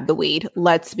not going to have the weed.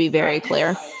 Let's be very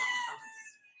clear.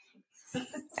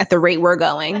 At the rate we're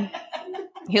going,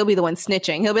 he'll be the one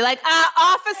snitching. He'll be like,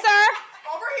 officer,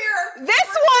 Over here. this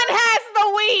one has the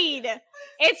weed.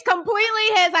 It's completely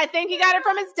his. I think he got it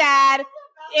from his dad.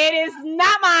 It is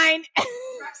not mine.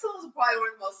 Drexel is probably one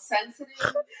of the most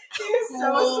sensitive. He's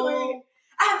so sweet.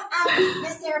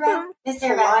 Miss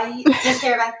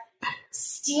Sarah,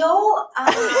 Steele.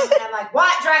 And I'm like,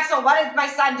 what, Drexel? What did my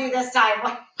son do this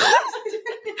time?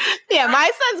 Yeah, my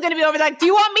son's going to be over like, do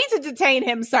you want me to detain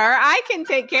him, sir? I can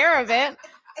take care of it.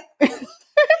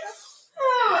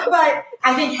 But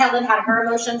I think Helen had her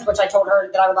emotions, which I told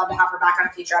her that I would love to have her back on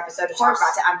a future episode to talk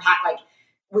about, to unpack, like,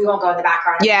 we won't go in the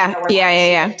background. Yeah. We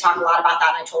talk a lot about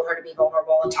that, and I told her to be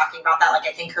vulnerable and talking about that. Like,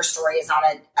 I think her story is not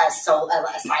a silent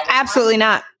Absolutely one.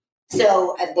 not.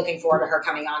 So I'm looking forward to her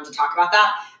coming on to talk about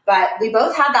that. But we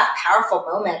both had that powerful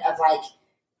moment of like,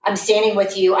 I'm standing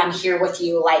with you. I'm here with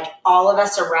you. Like, all of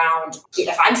us around.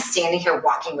 If I'm standing here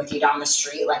walking with you down the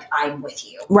street, like, I'm with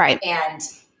you. Right. And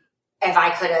if I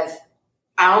could have,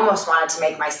 I almost wanted to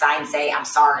make my sign say, I'm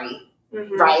sorry.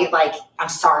 Mm-hmm. Right? Like, I'm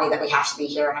sorry that we have to be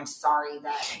here, and I'm sorry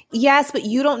that. Yes, but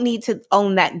you don't need to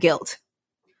own that guilt.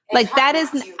 Like, that is,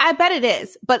 I bet it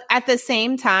is. But at the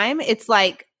same time, it's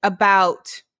like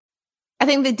about, I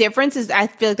think the difference is I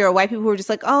feel like there are white people who are just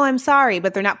like, oh, I'm sorry,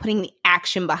 but they're not putting the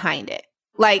action behind it.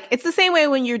 Like, it's the same way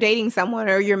when you're dating someone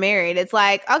or you're married. It's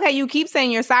like, okay, you keep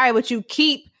saying you're sorry, but you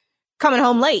keep coming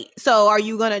home late. So are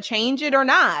you going to change it or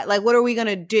not? Like, what are we going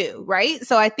to do? Right?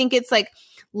 So I think it's like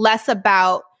less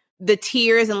about the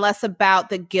tears and less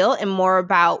about the guilt and more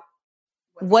about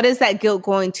what is that guilt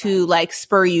going to like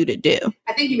spur you to do?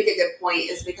 I think you make a good point,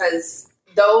 is because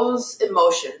those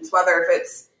emotions, whether if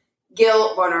it's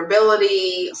guilt,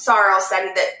 vulnerability, sorrow,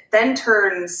 sadness, that then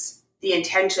turns the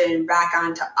intention back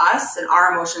onto us and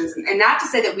our emotions. And not to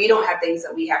say that we don't have things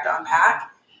that we have to unpack,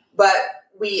 but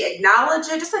we acknowledge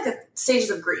it, just like the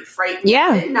stages of grief, right?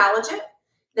 Yeah. We acknowledge it.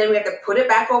 Then we have to put it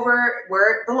back over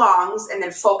where it belongs and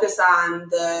then focus on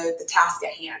the task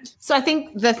at hand. So I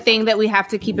think the thing that we have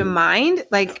to keep in mind,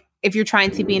 like if you're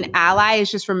trying to be an ally, is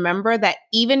just remember that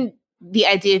even the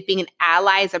idea of being an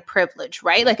ally is a privilege,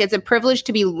 right? Like, it's a privilege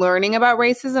to be learning about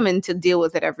racism and to deal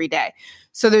with it every day.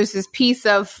 So there's this piece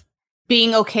of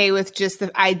being okay with just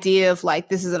the idea of like,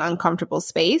 this is an uncomfortable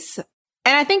space.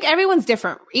 And I think everyone's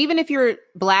different. Even if you're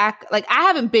Black, like, I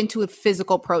haven't been to a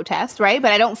physical protest, right?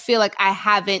 But I don't feel like I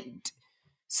haven't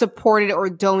supported or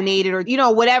donated or, you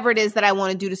know, whatever it is that I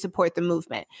want to do to support the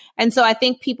movement. And so I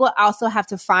think people also have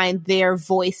to find their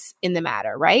voice in the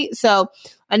matter, right? So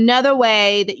another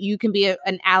way that you can be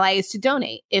an ally is to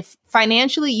donate. If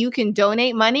financially you can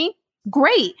donate money,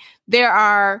 great. There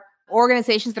are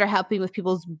organizations that are helping with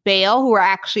people's bail who are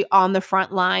actually on the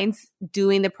front lines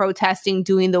doing the protesting,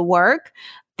 doing the work.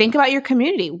 Think about your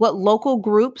community. What local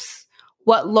groups,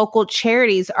 what local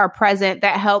charities are present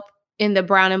that help in the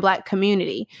brown and Black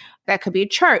community. That could be a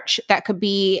church. That could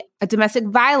be a domestic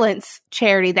violence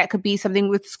charity. That could be something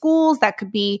with schools. That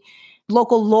could be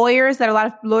local lawyers, that a lot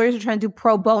of lawyers are trying to do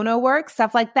pro bono work,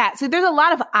 stuff like that. So there's a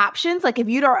lot of options. Like if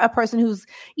you're a person who's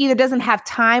either doesn't have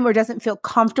time or doesn't feel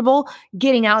comfortable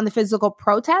getting out in the physical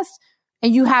protest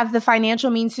and you have the financial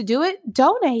means to do it,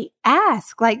 donate,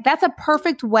 ask. Like that's a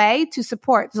perfect way to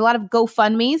support. There's a lot of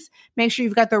GoFundMes. Make sure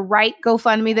you've got the right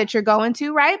GoFundMe that you're going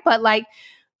to, right? But like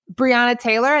Breonna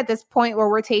Taylor at this point where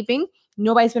we're taping,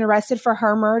 nobody's been arrested for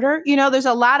her murder. You know, there's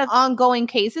a lot of ongoing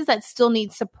cases that still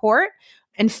need support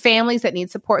and families that need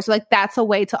support. So like that's a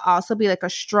way to also be like a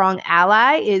strong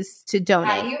ally is to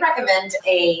donate. You recommend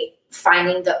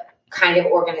finding the kind of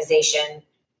organization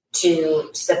to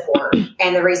support.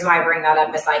 And the reason why I bring that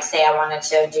up is like, say I wanted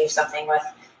to do something with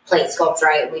Plate Sculpt,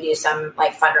 right? We do some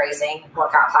like fundraising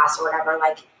workout class or whatever.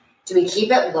 Like, do we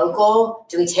keep it local?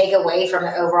 Do we take away from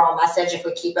the overall message if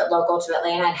we keep it local to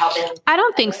Atlanta and helping? I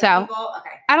don't think so. Okay.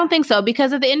 I don't think so,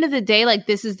 because at the end of the day, like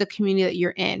this is the community that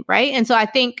you're in, right? And so I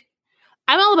think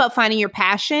I'm all about finding your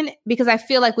passion, because I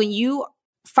feel like when you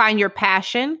find your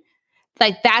passion,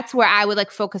 like that's where I would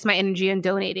like focus my energy on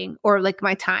donating or like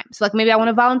my time. So like maybe I want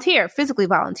to volunteer, physically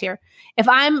volunteer. If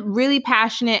I'm really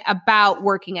passionate about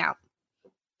working out,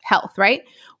 health, right?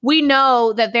 We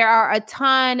know that there are a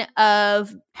ton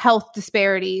of health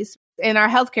disparities in our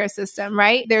healthcare system,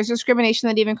 right? There's discrimination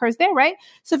that even occurs there, right?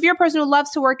 So if you're a person who loves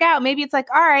to work out, maybe it's like,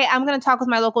 all right, I'm going to talk with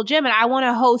my local gym and I want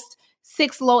to host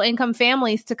 6 low-income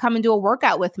families to come and do a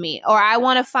workout with me. Or I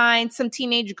want to find some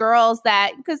teenage girls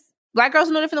that, because Black girls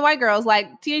are no different than white girls, like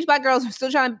teenage Black girls are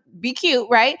still trying to be cute,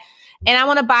 right? And I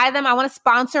want to buy them, I want to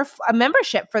sponsor a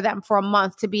membership for them for a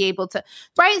month to be able to,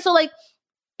 right? So like,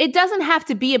 it doesn't have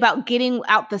to be about getting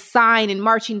out the sign and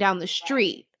marching down the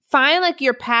street. Find like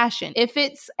your passion. If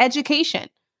it's education,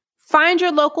 find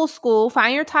your local school,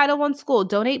 find your Title I school,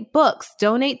 donate books,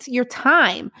 donate your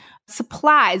time,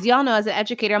 supplies. Y'all know as an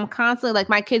educator, I'm constantly like,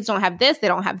 my kids don't have this, they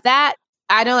don't have that.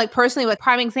 I know like personally, like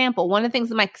prime example, one of the things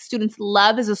that my students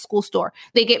love is a school store.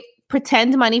 They get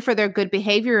pretend money for their good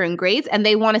behavior and grades, and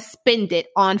they want to spend it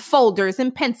on folders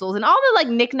and pencils and all the like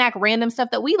knickknack random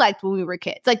stuff that we liked when we were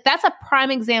kids. Like that's a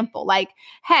prime example. Like,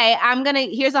 hey,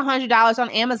 here's $100 on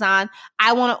Amazon.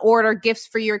 I want to order gifts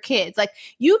for your kids. Like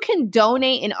you can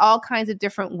donate in all kinds of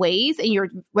different ways,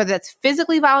 and whether that's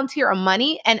physically volunteer or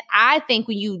money. And I think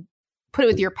when you put it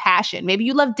with your passion, maybe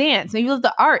you love dance, maybe you love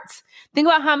the arts. Think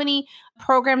about how many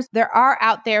programs there are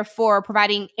out there for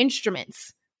providing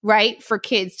instruments, right? For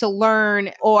kids to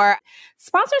learn, or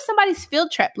sponsor somebody's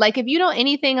field trip. Like if you know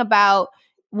anything about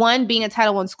one being a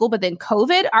Title I school, but then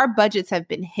COVID, our budgets have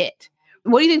been hit.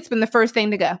 What do you think's been the first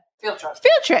thing to go? Field trips.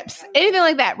 Field trips. Anything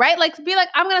like that, right? Like be like,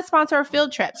 I'm going to sponsor a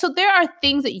field trip. So there are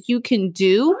things that you can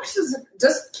do.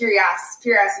 Just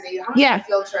curiosity. How much is a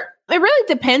field trip? It really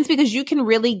depends, because you can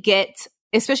really get,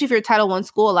 especially if you're a Title I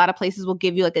school, a lot of places will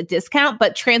give you like a discount,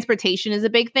 but transportation is a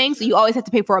big thing. So you always have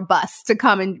to pay for a bus to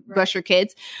come and bus your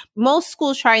kids. Most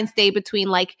schools try and stay between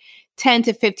like $10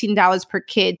 to $15 per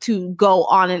kid to go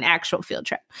on an actual field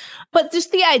trip. But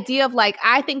just the idea of like,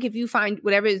 I think if you find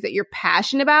whatever it is that you're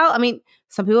passionate about, I mean,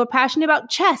 some people are passionate about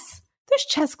chess. There's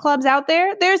chess clubs out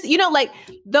there. There's, like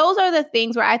those are the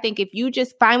things where I think if you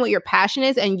just find what your passion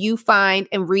is and you find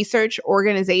and research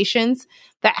organizations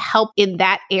that help in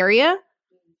that area,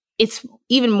 it's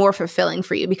even more fulfilling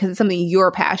for you because it's something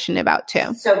you're passionate about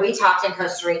too. So we talked in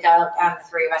Costa Rica, the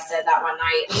 3 of us did that one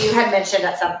night. You had mentioned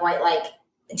at some point, like,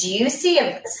 do you see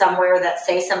somewhere that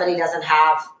say somebody doesn't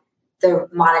have the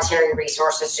monetary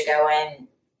resources to go in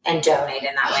and donate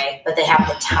in that way, but they have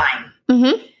the time?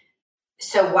 Mm-hmm.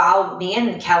 So while me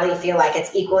and Kelly feel like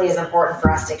it's equally as important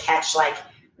for us to catch like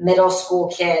middle school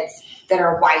kids that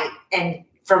are white and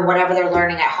from whatever they're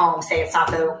learning at home, say it's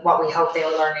not what we hope they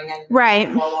were learning in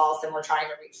 4 walls, and we're trying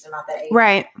to reach them at that age.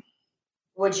 Right.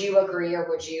 Would you agree, or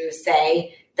would you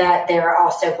say that there are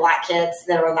also Black kids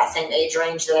that are in that same age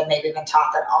range that have maybe been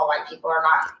taught that all white people are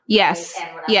not? Yes.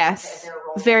 Yes.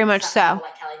 Very much so.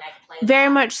 Very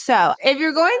much so. If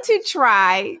you're going to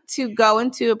try to go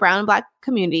into Brown and Black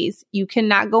communities, you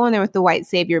cannot go in there with the white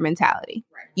savior mentality.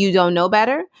 Right. You don't know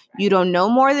better. Right. You don't know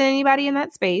more than anybody in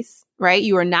that space, right?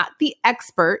 You are not the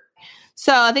expert.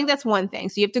 So I think that's one thing.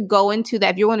 So you have to go into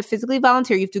that. If you want to physically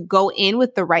volunteer, you have to go in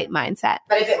with the right mindset.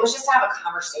 But if it was just to have a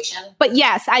conversation. But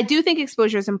yes, I do think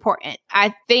exposure is important.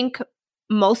 I think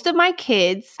most of my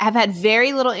kids have had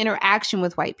very little interaction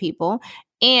with white people,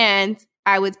 and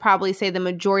I would probably say the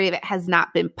majority of it has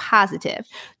not been positive,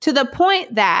 to the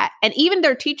point that, and even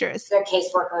their teachers. They're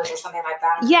caseworkers or something like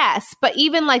that. Yes. But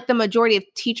even like the majority of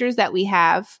teachers that we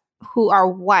have who are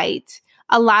white,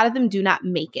 a lot of them do not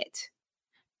make it.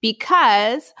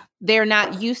 because they're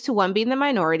not used to, one, being the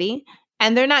minority,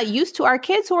 and they're not used to our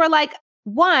kids who are like,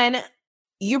 one,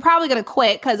 you're probably going to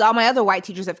quit because all my other white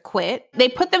teachers have quit. They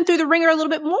put them through the ringer a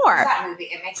little bit more. What's that movie?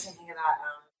 It makes me think of that.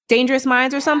 Dangerous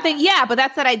Minds or something? Yeah, but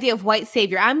that's that idea of white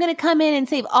savior. I'm going to come in and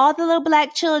save all the little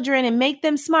black children and make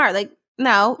them smart. Like,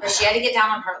 no. But she had to get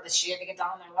down on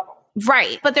their level.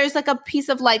 Right. But there's like a piece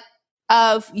of like,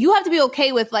 you have to be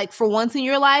okay with like, for once in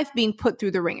your life, being put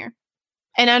through the ringer.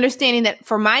 And understanding that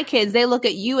for my kids, they look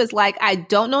at you as like, I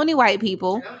don't know any white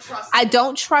people. I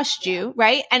don't trust you.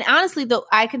 Right. And honestly, though,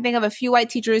 I can think of a few white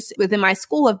teachers within my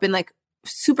school who have been like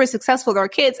super successful with our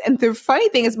kids. And the funny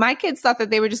thing is my kids thought that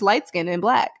they were just light skinned and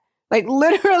black. Like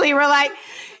literally we're like,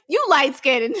 you light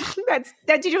skinned. And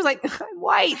that teacher was like, I'm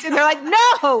white. And they're like,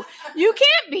 no, you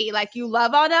can't be. Like, you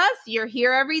love on us. You're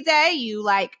here every day. You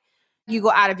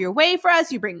go out of your way for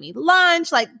us. You bring me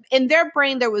lunch. Like, in their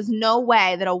brain, there was no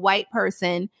way that a white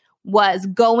person was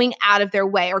going out of their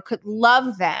way or could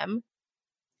love them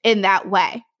in that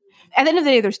way. At the end of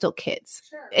the day, they're still kids.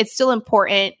 Sure. It's still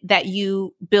important that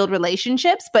you build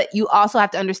relationships, but you also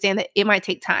have to understand that it might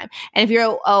take time. And if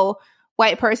you're a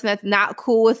white person that's not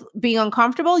cool with being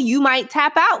uncomfortable, you might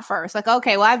tap out first. Like,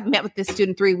 okay, well, I've met with this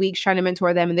student 3 weeks trying to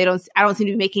mentor them, and I don't seem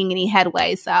to be making any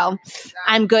headway. So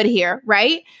I'm good here,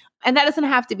 right? And that doesn't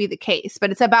have to be the case,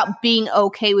 but it's about being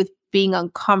okay with being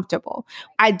uncomfortable.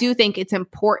 I do think it's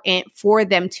important for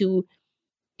them to,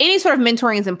 any sort of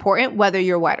mentoring is important, whether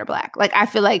you're white or black. Like, I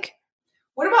feel like.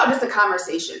 What about just a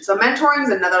conversation? So mentoring is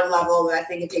another level that I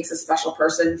think it takes a special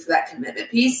person for that commitment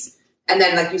piece. And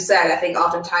then, like you said, I think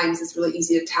oftentimes it's really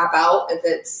easy to tap out if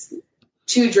it's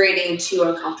too draining, too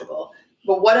uncomfortable.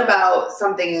 But what about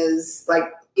something is like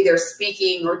either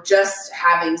speaking or just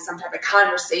having some type of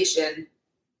conversation,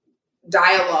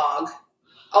 dialogue,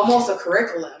 almost a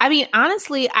curriculum? I mean,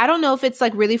 honestly, I don't know if it's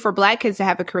like really for black kids to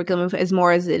have a curriculum as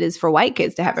more as it is for white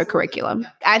kids to have a curriculum.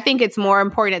 I think it's more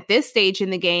important at this stage in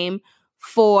the game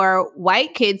for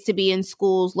white kids to be in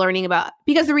schools learning about,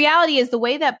 because the reality is the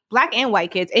way that black and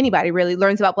white kids, anybody really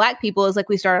learns about black people is like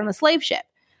we started on a slave ship.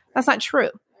 That's not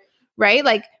true, right?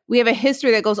 Like, we have a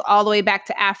history that goes all the way back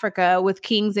to Africa with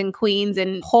kings and queens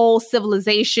and whole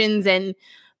civilizations, and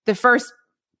the first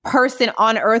person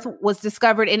on earth was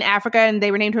discovered in Africa and they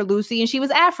were named her Lucy and she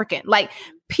was African. Like,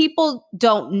 people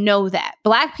don't know that.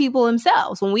 Black people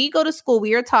themselves, when we go to school,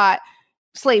 we are taught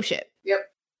slave ship. Yep.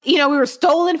 You know, we were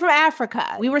stolen from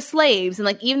Africa. We were slaves. And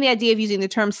like, even the idea of using the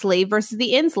term slave versus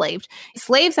the enslaved.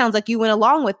 Slave sounds like you went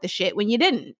along with the shit when you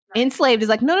didn't. Right. Enslaved is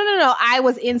like, no. I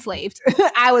was enslaved.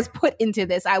 I was put into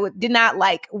this. Did not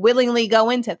like willingly go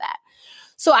into that.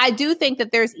 So I do think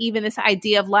that there's even this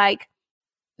idea of like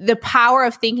the power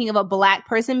of thinking of a black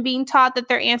person being taught that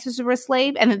their ancestors were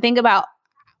slaves, and then think about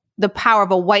the power of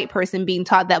a white person being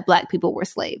taught that black people were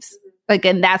slaves. Like,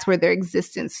 and that's where their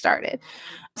existence started.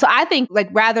 So I think like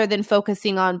rather than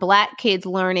focusing on black kids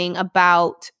learning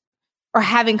about or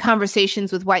having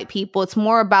conversations with white people, it's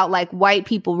more about like white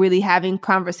people really having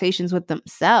conversations with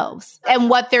themselves and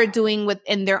what they're doing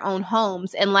within their own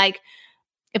homes. And like,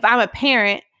 if I'm a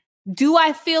parent, do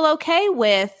I feel okay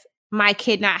with my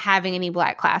kid not having any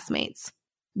black classmates?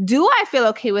 Do I feel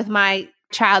okay with my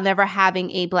child never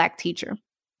having a black teacher?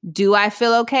 Do I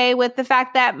feel okay with the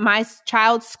fact that my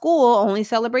child's school only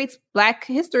celebrates Black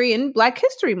History and Black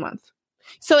History Month?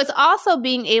 So it's also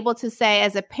being able to say,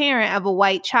 as a parent of a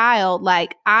white child,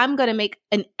 like, I'm going to make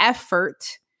an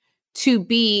effort to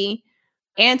be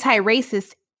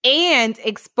anti-racist and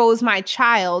expose my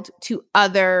child to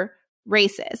other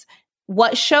races.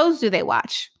 What shows do they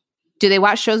watch? Do they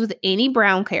watch shows with any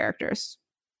brown characters?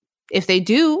 If they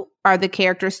do, are the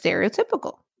characters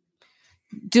stereotypical?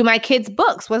 Do my kids'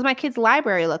 books? What does my kids'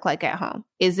 library look like at home?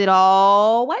 Is it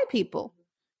all white people?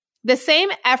 The same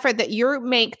effort that you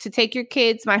make to take your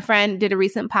kids, my friend did a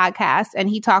recent podcast and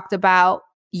he talked about,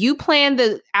 you plan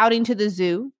the outing to the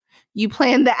zoo, you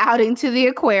plan the outing to the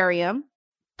aquarium,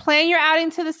 plan your outing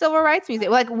to the Civil Rights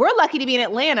Museum. Like, we're lucky to be in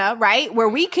Atlanta, right? Where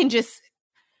we can just,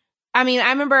 I mean, I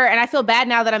remember, and I feel bad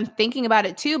now that I'm thinking about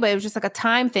it too, but it was just like a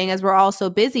time thing as we're all so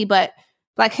busy. But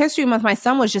Black History Month, my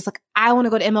son was just like, I want to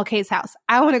go to MLK's house.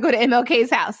 I want to go to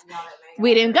MLK's house.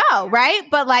 We didn't go, right?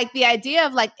 But like the idea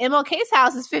of like MLK's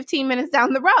house is 15 minutes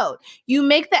down the road. You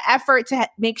make the effort to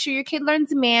make sure your kid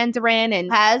learns Mandarin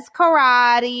and has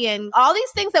karate and all these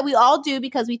things that we all do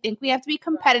because we think we have to be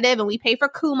competitive and we pay for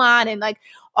Kumon and like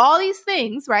all these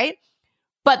things, right?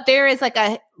 But there is like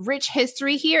a rich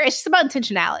history here. It's just about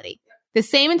intentionality. The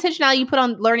same intentionality you put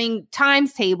on learning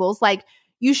times tables, like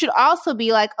you should also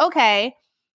be like, okay,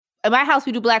 at my house,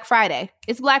 we do Black Friday.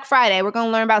 It's Black Friday. We're going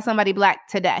to learn about somebody Black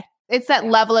today. It's that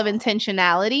level of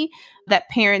intentionality that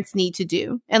parents need to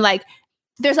do. And like,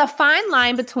 there's a fine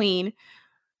line between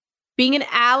being an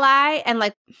ally and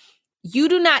like, you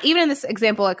do not, even in this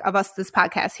example like, of us, this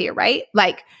podcast here, right?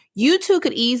 Like, you two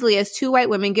could easily, as two white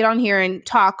women, get on here and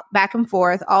talk back and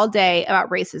forth all day about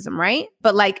racism, right?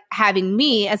 But like having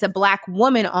me as a Black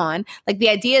woman on, like the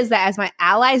idea is that as my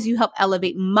allies, you help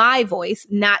elevate my voice,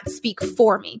 not speak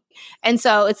for me. And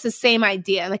so it's the same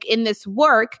idea. Like in this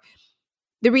work,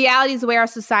 the reality is the way our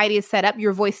society is set up,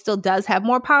 your voice still does have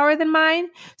more power than mine.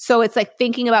 So it's like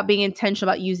thinking about being intentional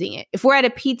about using it. If we're at a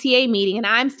PTA meeting and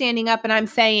I'm standing up and I'm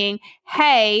saying,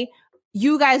 hey,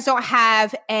 you guys don't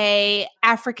have a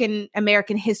African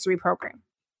American history program,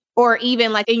 or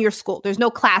even like in your school, there's no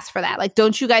class for that. Like,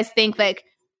 don't you guys think like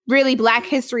really Black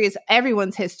history is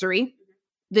everyone's history?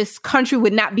 This country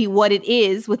would not be what it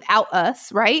is without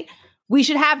us, right? We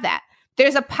should have that.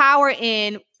 There's a power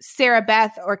in Sarah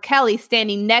Beth or Kelly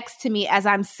standing next to me as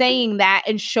I'm saying that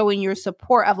and showing your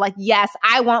support of like, yes,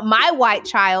 I want my white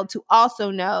child to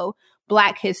also know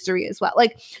Black history as well.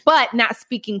 Like, but not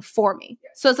speaking for me.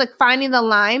 So it's like finding the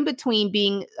line between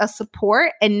being a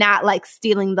support and not like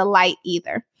stealing the light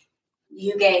either.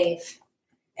 You gave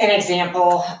an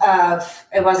example of,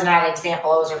 it wasn't an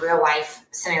example, it was a real life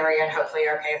scenario, and hopefully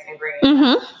you're okay with me bringing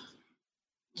it up.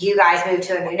 You guys moved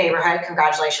to a new neighborhood.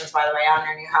 Congratulations, by the way, on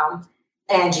your new home.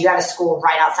 And you had a school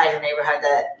right outside your neighborhood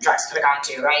that Drex could have gone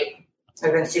to, right? It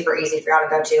would have been super easy for y'all to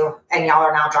go to. And y'all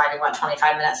are now driving,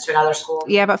 25 minutes to another school?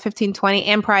 Yeah, about 15, 20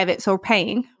 and private. So we're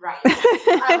paying. Right.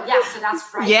 Yeah, so that's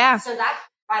right. Yeah. So that,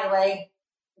 by the way,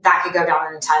 that could go down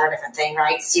an entire different thing,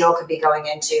 right? Steele could be going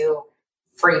into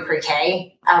free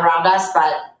pre-K around us,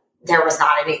 but there was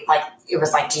not any, like, it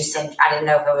was like, do you think, I didn't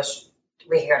know if it was,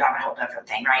 we could go down a whole different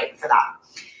thing, right, for that.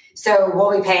 So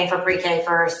we'll be paying for pre-K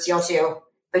for Steele too,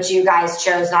 but you guys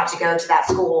chose not to go to that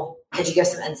school. Could you give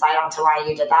some insight onto why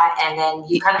you did that? And then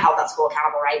you kind of held that school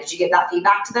accountable, right? Did you give that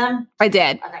feedback to them? I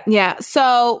did. Okay. Yeah.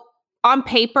 So on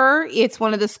paper, it's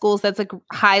one of the schools that's like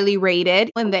highly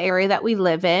rated in the area that we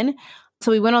live in.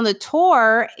 So we went on the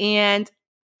tour and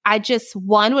I just,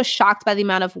 one, was shocked by the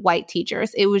amount of white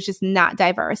teachers. It was just not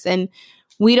diverse. And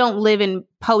we don't live in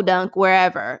Podunk,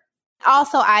 wherever.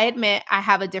 Also, I admit I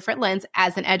have a different lens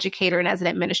as an educator and as an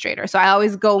administrator. So I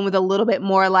always go in with a little bit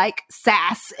more like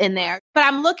sass in there. But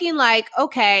I'm looking like,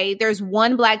 okay, there's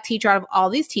one Black teacher out of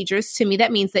all these teachers. To me,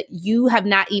 that means that you have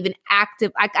not even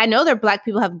active. I know that Black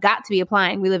people have got to be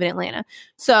applying. We live in Atlanta.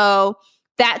 So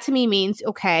that to me means,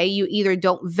 okay, you either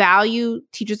don't value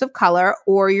teachers of color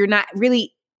or you're not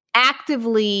really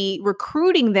actively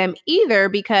recruiting them either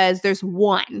because there's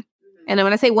one. And then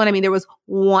when I say one, I mean there was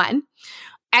one.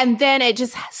 And then it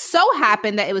just so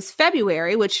happened that it was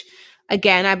February, which,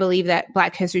 again, I believe that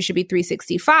Black history should be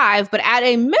 365. But at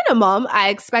a minimum, I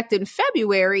expected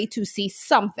February to see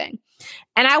something.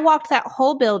 And I walked that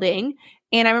whole building,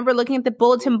 and I remember looking at the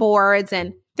bulletin boards,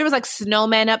 and there was like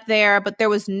snowmen up there, but there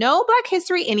was no Black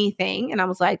history anything. And I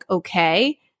was like,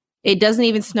 okay, it doesn't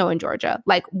even snow in Georgia.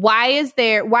 Like, why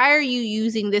are you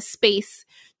using this space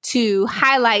to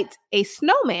highlight a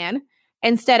snowman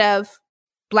instead of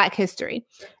Black history?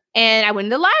 And I went to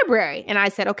the library and I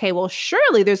said, okay, well,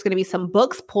 surely there's going to be some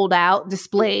books pulled out,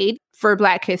 displayed for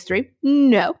Black history.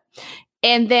 No.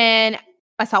 And then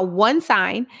I saw one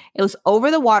sign. It was over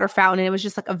the water fountain. And it was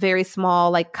just like a very small,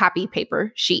 like copy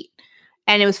paper sheet.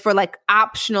 And it was for like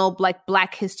optional, like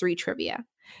Black history trivia.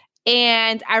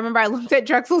 And I remember I looked at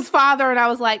Drexel's father and I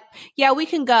was like, yeah, we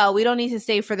can go. We don't need to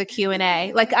stay for the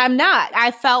Q&A. Like, I'm not.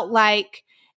 I felt like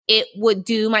it would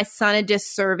do my son a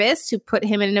disservice to put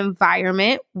him in an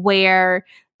environment where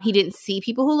he didn't see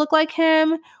people who look like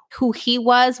him, who he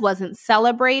wasn't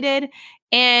celebrated.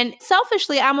 And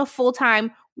selfishly, I'm a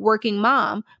full-time working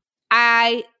mom.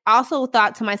 I also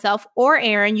thought to myself, or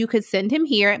Aaron, you could send him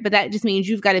here, but that just means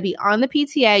you've got to be on the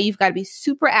PTA, you've got to be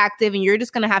super active, and you're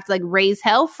just going to have to like raise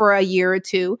hell for a year or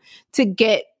two to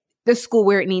get the school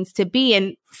where it needs to be.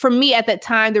 And for me at that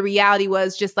time, the reality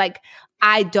was just like,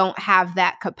 I don't have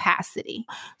that capacity.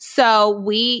 So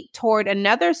we toured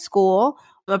another school,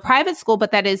 a private school, but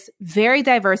that is very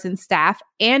diverse in staff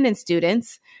and in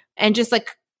students, and just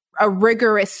like a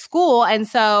rigorous school. And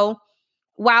so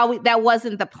while that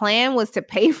wasn't the plan, was to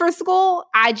pay for school,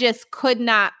 I just could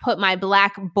not put my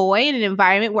Black boy in an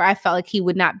environment where I felt like he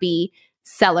would not be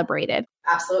celebrated.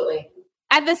 Absolutely.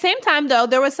 At the same time, though,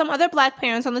 there was some other Black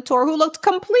parents on the tour who looked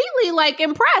completely like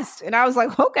impressed. And I was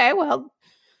like, okay, well,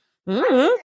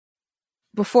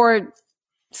 Before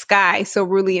Sky so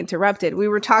rudely interrupted, we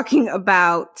were talking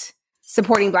about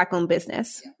supporting Black-owned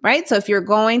business, right? So if you're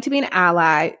going to be an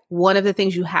ally, one of the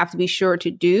things you have to be sure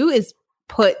to do is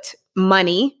put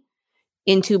money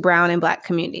into brown and Black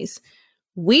communities.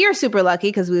 We are super lucky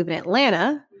because we live in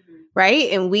Atlanta, right?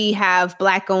 And we have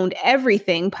Black-owned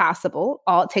everything possible.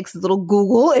 All it takes is a little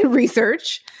Google and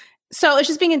research. So it's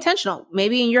just being intentional.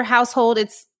 Maybe in your household,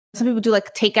 some people do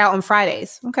like takeout on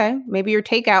Fridays. Okay. Maybe your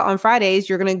takeout on Fridays,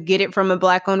 you're going to get it from a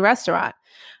Black-owned restaurant.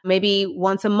 Maybe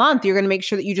once a month, you're going to make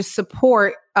sure that you just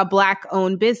support a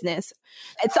Black-owned business.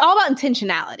 It's all about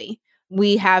intentionality.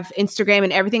 We have Instagram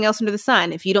and everything else under the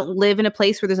sun. If you don't live in a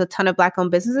place where there's a ton of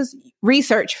Black-owned businesses,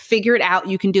 research, figure it out.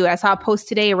 You can do it. I saw a post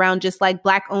today around just like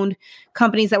Black-owned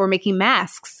companies that were making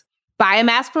masks. Buy a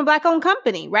mask from a Black-owned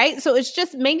company, right? So it's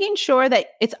just making sure that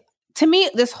to me,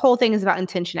 this whole thing is about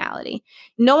intentionality.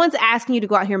 No one's asking you to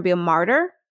go out here and be a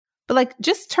martyr, but like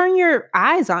just turn your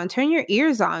eyes on, turn your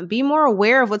ears on, be more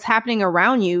aware of what's happening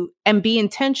around you and be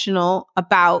intentional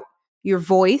about your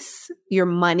voice, your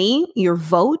money, your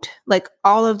vote, like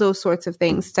all of those sorts of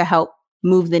things to help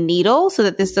move the needle so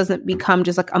that this doesn't become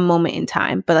just like a moment in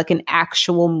time, but like an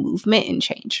actual movement and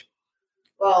change.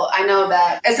 Well, I know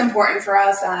that it's important for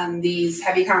us on these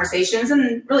heavy conversations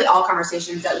and really all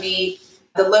conversations that we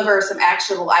deliver some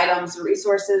actionable items and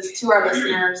resources to our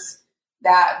listeners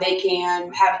that they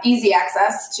can have easy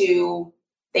access to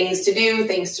things to do,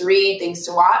 things to read, things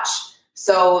to watch.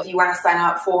 So if you want to sign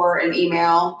up for an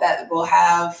email that will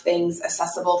have things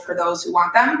accessible for those who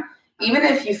want them, even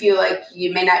if you feel like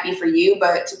you may not be for you,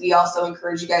 but we also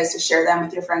encourage you guys to share them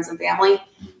with your friends and family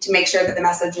to make sure that the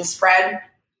message is spread.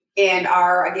 And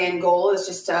our, again, goal is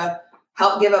just to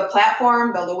help give a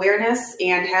platform, build awareness,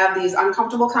 and have these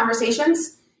uncomfortable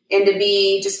conversations, and to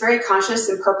be just very conscious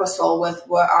and purposeful with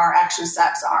what our action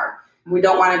steps are. We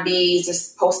don't want to be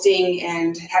just posting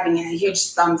and having a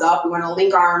huge thumbs up. We want to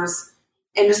link arms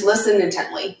and just listen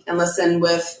intently and listen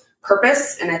with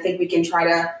purpose. And I think we can try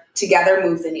to together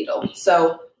move the needle.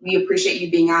 So we appreciate you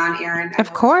being on, Erin.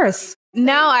 Of course.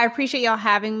 No, I appreciate y'all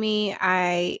having me.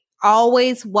 I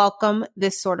always welcome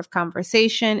this sort of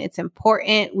conversation. It's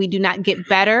important. We do not get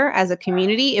better as a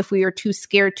community if we are too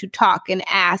scared to talk and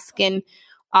ask and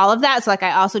all of that. So like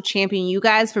I also champion you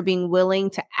guys for being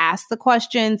willing to ask the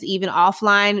questions, even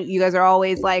offline. You guys are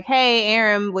always like, hey,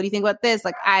 Erin, what do you think about this?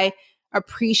 Like I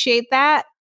appreciate that.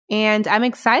 And I'm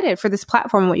excited for this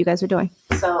platform and what you guys are doing.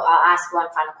 So I'll ask one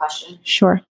final question.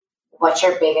 Sure. What's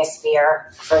your biggest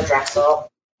fear for Drexel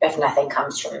if nothing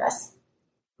comes from this?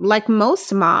 Like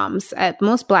most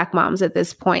Black moms at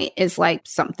this point is like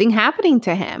something happening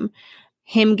to him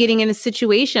getting in a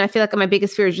situation. I feel like my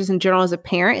biggest fear is just in general as a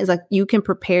parent is like you can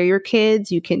prepare your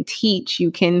kids, you can teach, you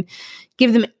can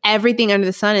give them everything under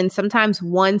the sun. And sometimes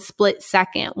one split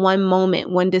second, one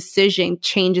moment, one decision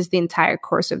changes the entire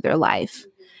course of their life.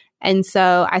 And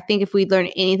so I think if we learn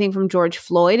anything from George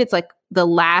Floyd, it's like the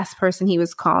last person he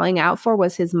was calling out for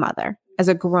was his mother as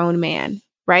a grown man,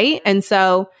 right? And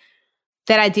so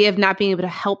that idea of not being able to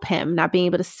help him, not being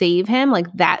able to save him,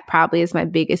 like that probably is my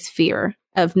biggest fear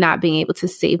of not being able to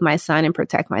save my son and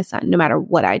protect my son, no matter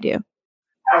what I do.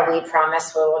 We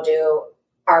promise we will do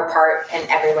our part in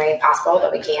every way possible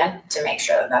that we can to make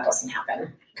sure that doesn't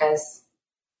happen. Because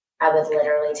I would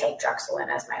literally take Drexel in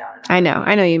as my own. I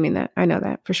know you mean that. I know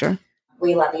that for sure.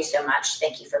 We love you so much.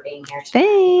 Thank you for being here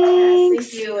today.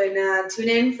 Thanks. Thank you. And tune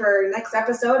in for next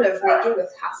episode of Naked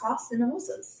with Hot Sauce and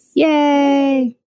Mimosas. Yay.